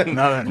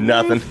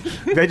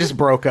 They just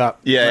broke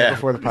up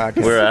before the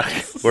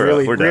podcast.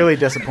 We're really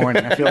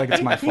disappointing. I feel like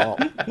it's my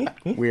fault.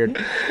 Weird.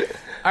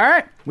 All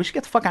right. We should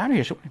get the fuck out of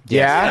here, should we?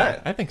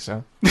 Yeah. I think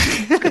so.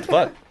 Good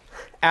fun.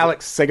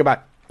 Alex, say goodbye.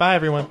 Bye,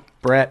 everyone.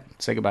 Brett,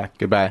 say goodbye.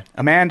 Goodbye.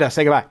 Amanda,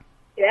 say goodbye.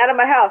 Get out of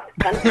my house.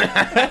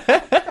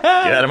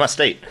 Get out of my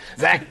state.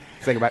 Zach,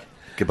 say goodbye.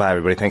 Goodbye,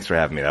 everybody. Thanks for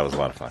having me. That was a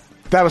lot of fun.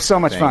 That was so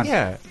much fun.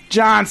 Yeah.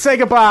 John, say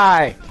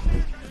goodbye.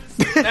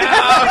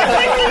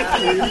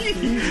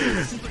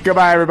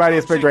 Goodbye, everybody.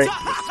 It's been great.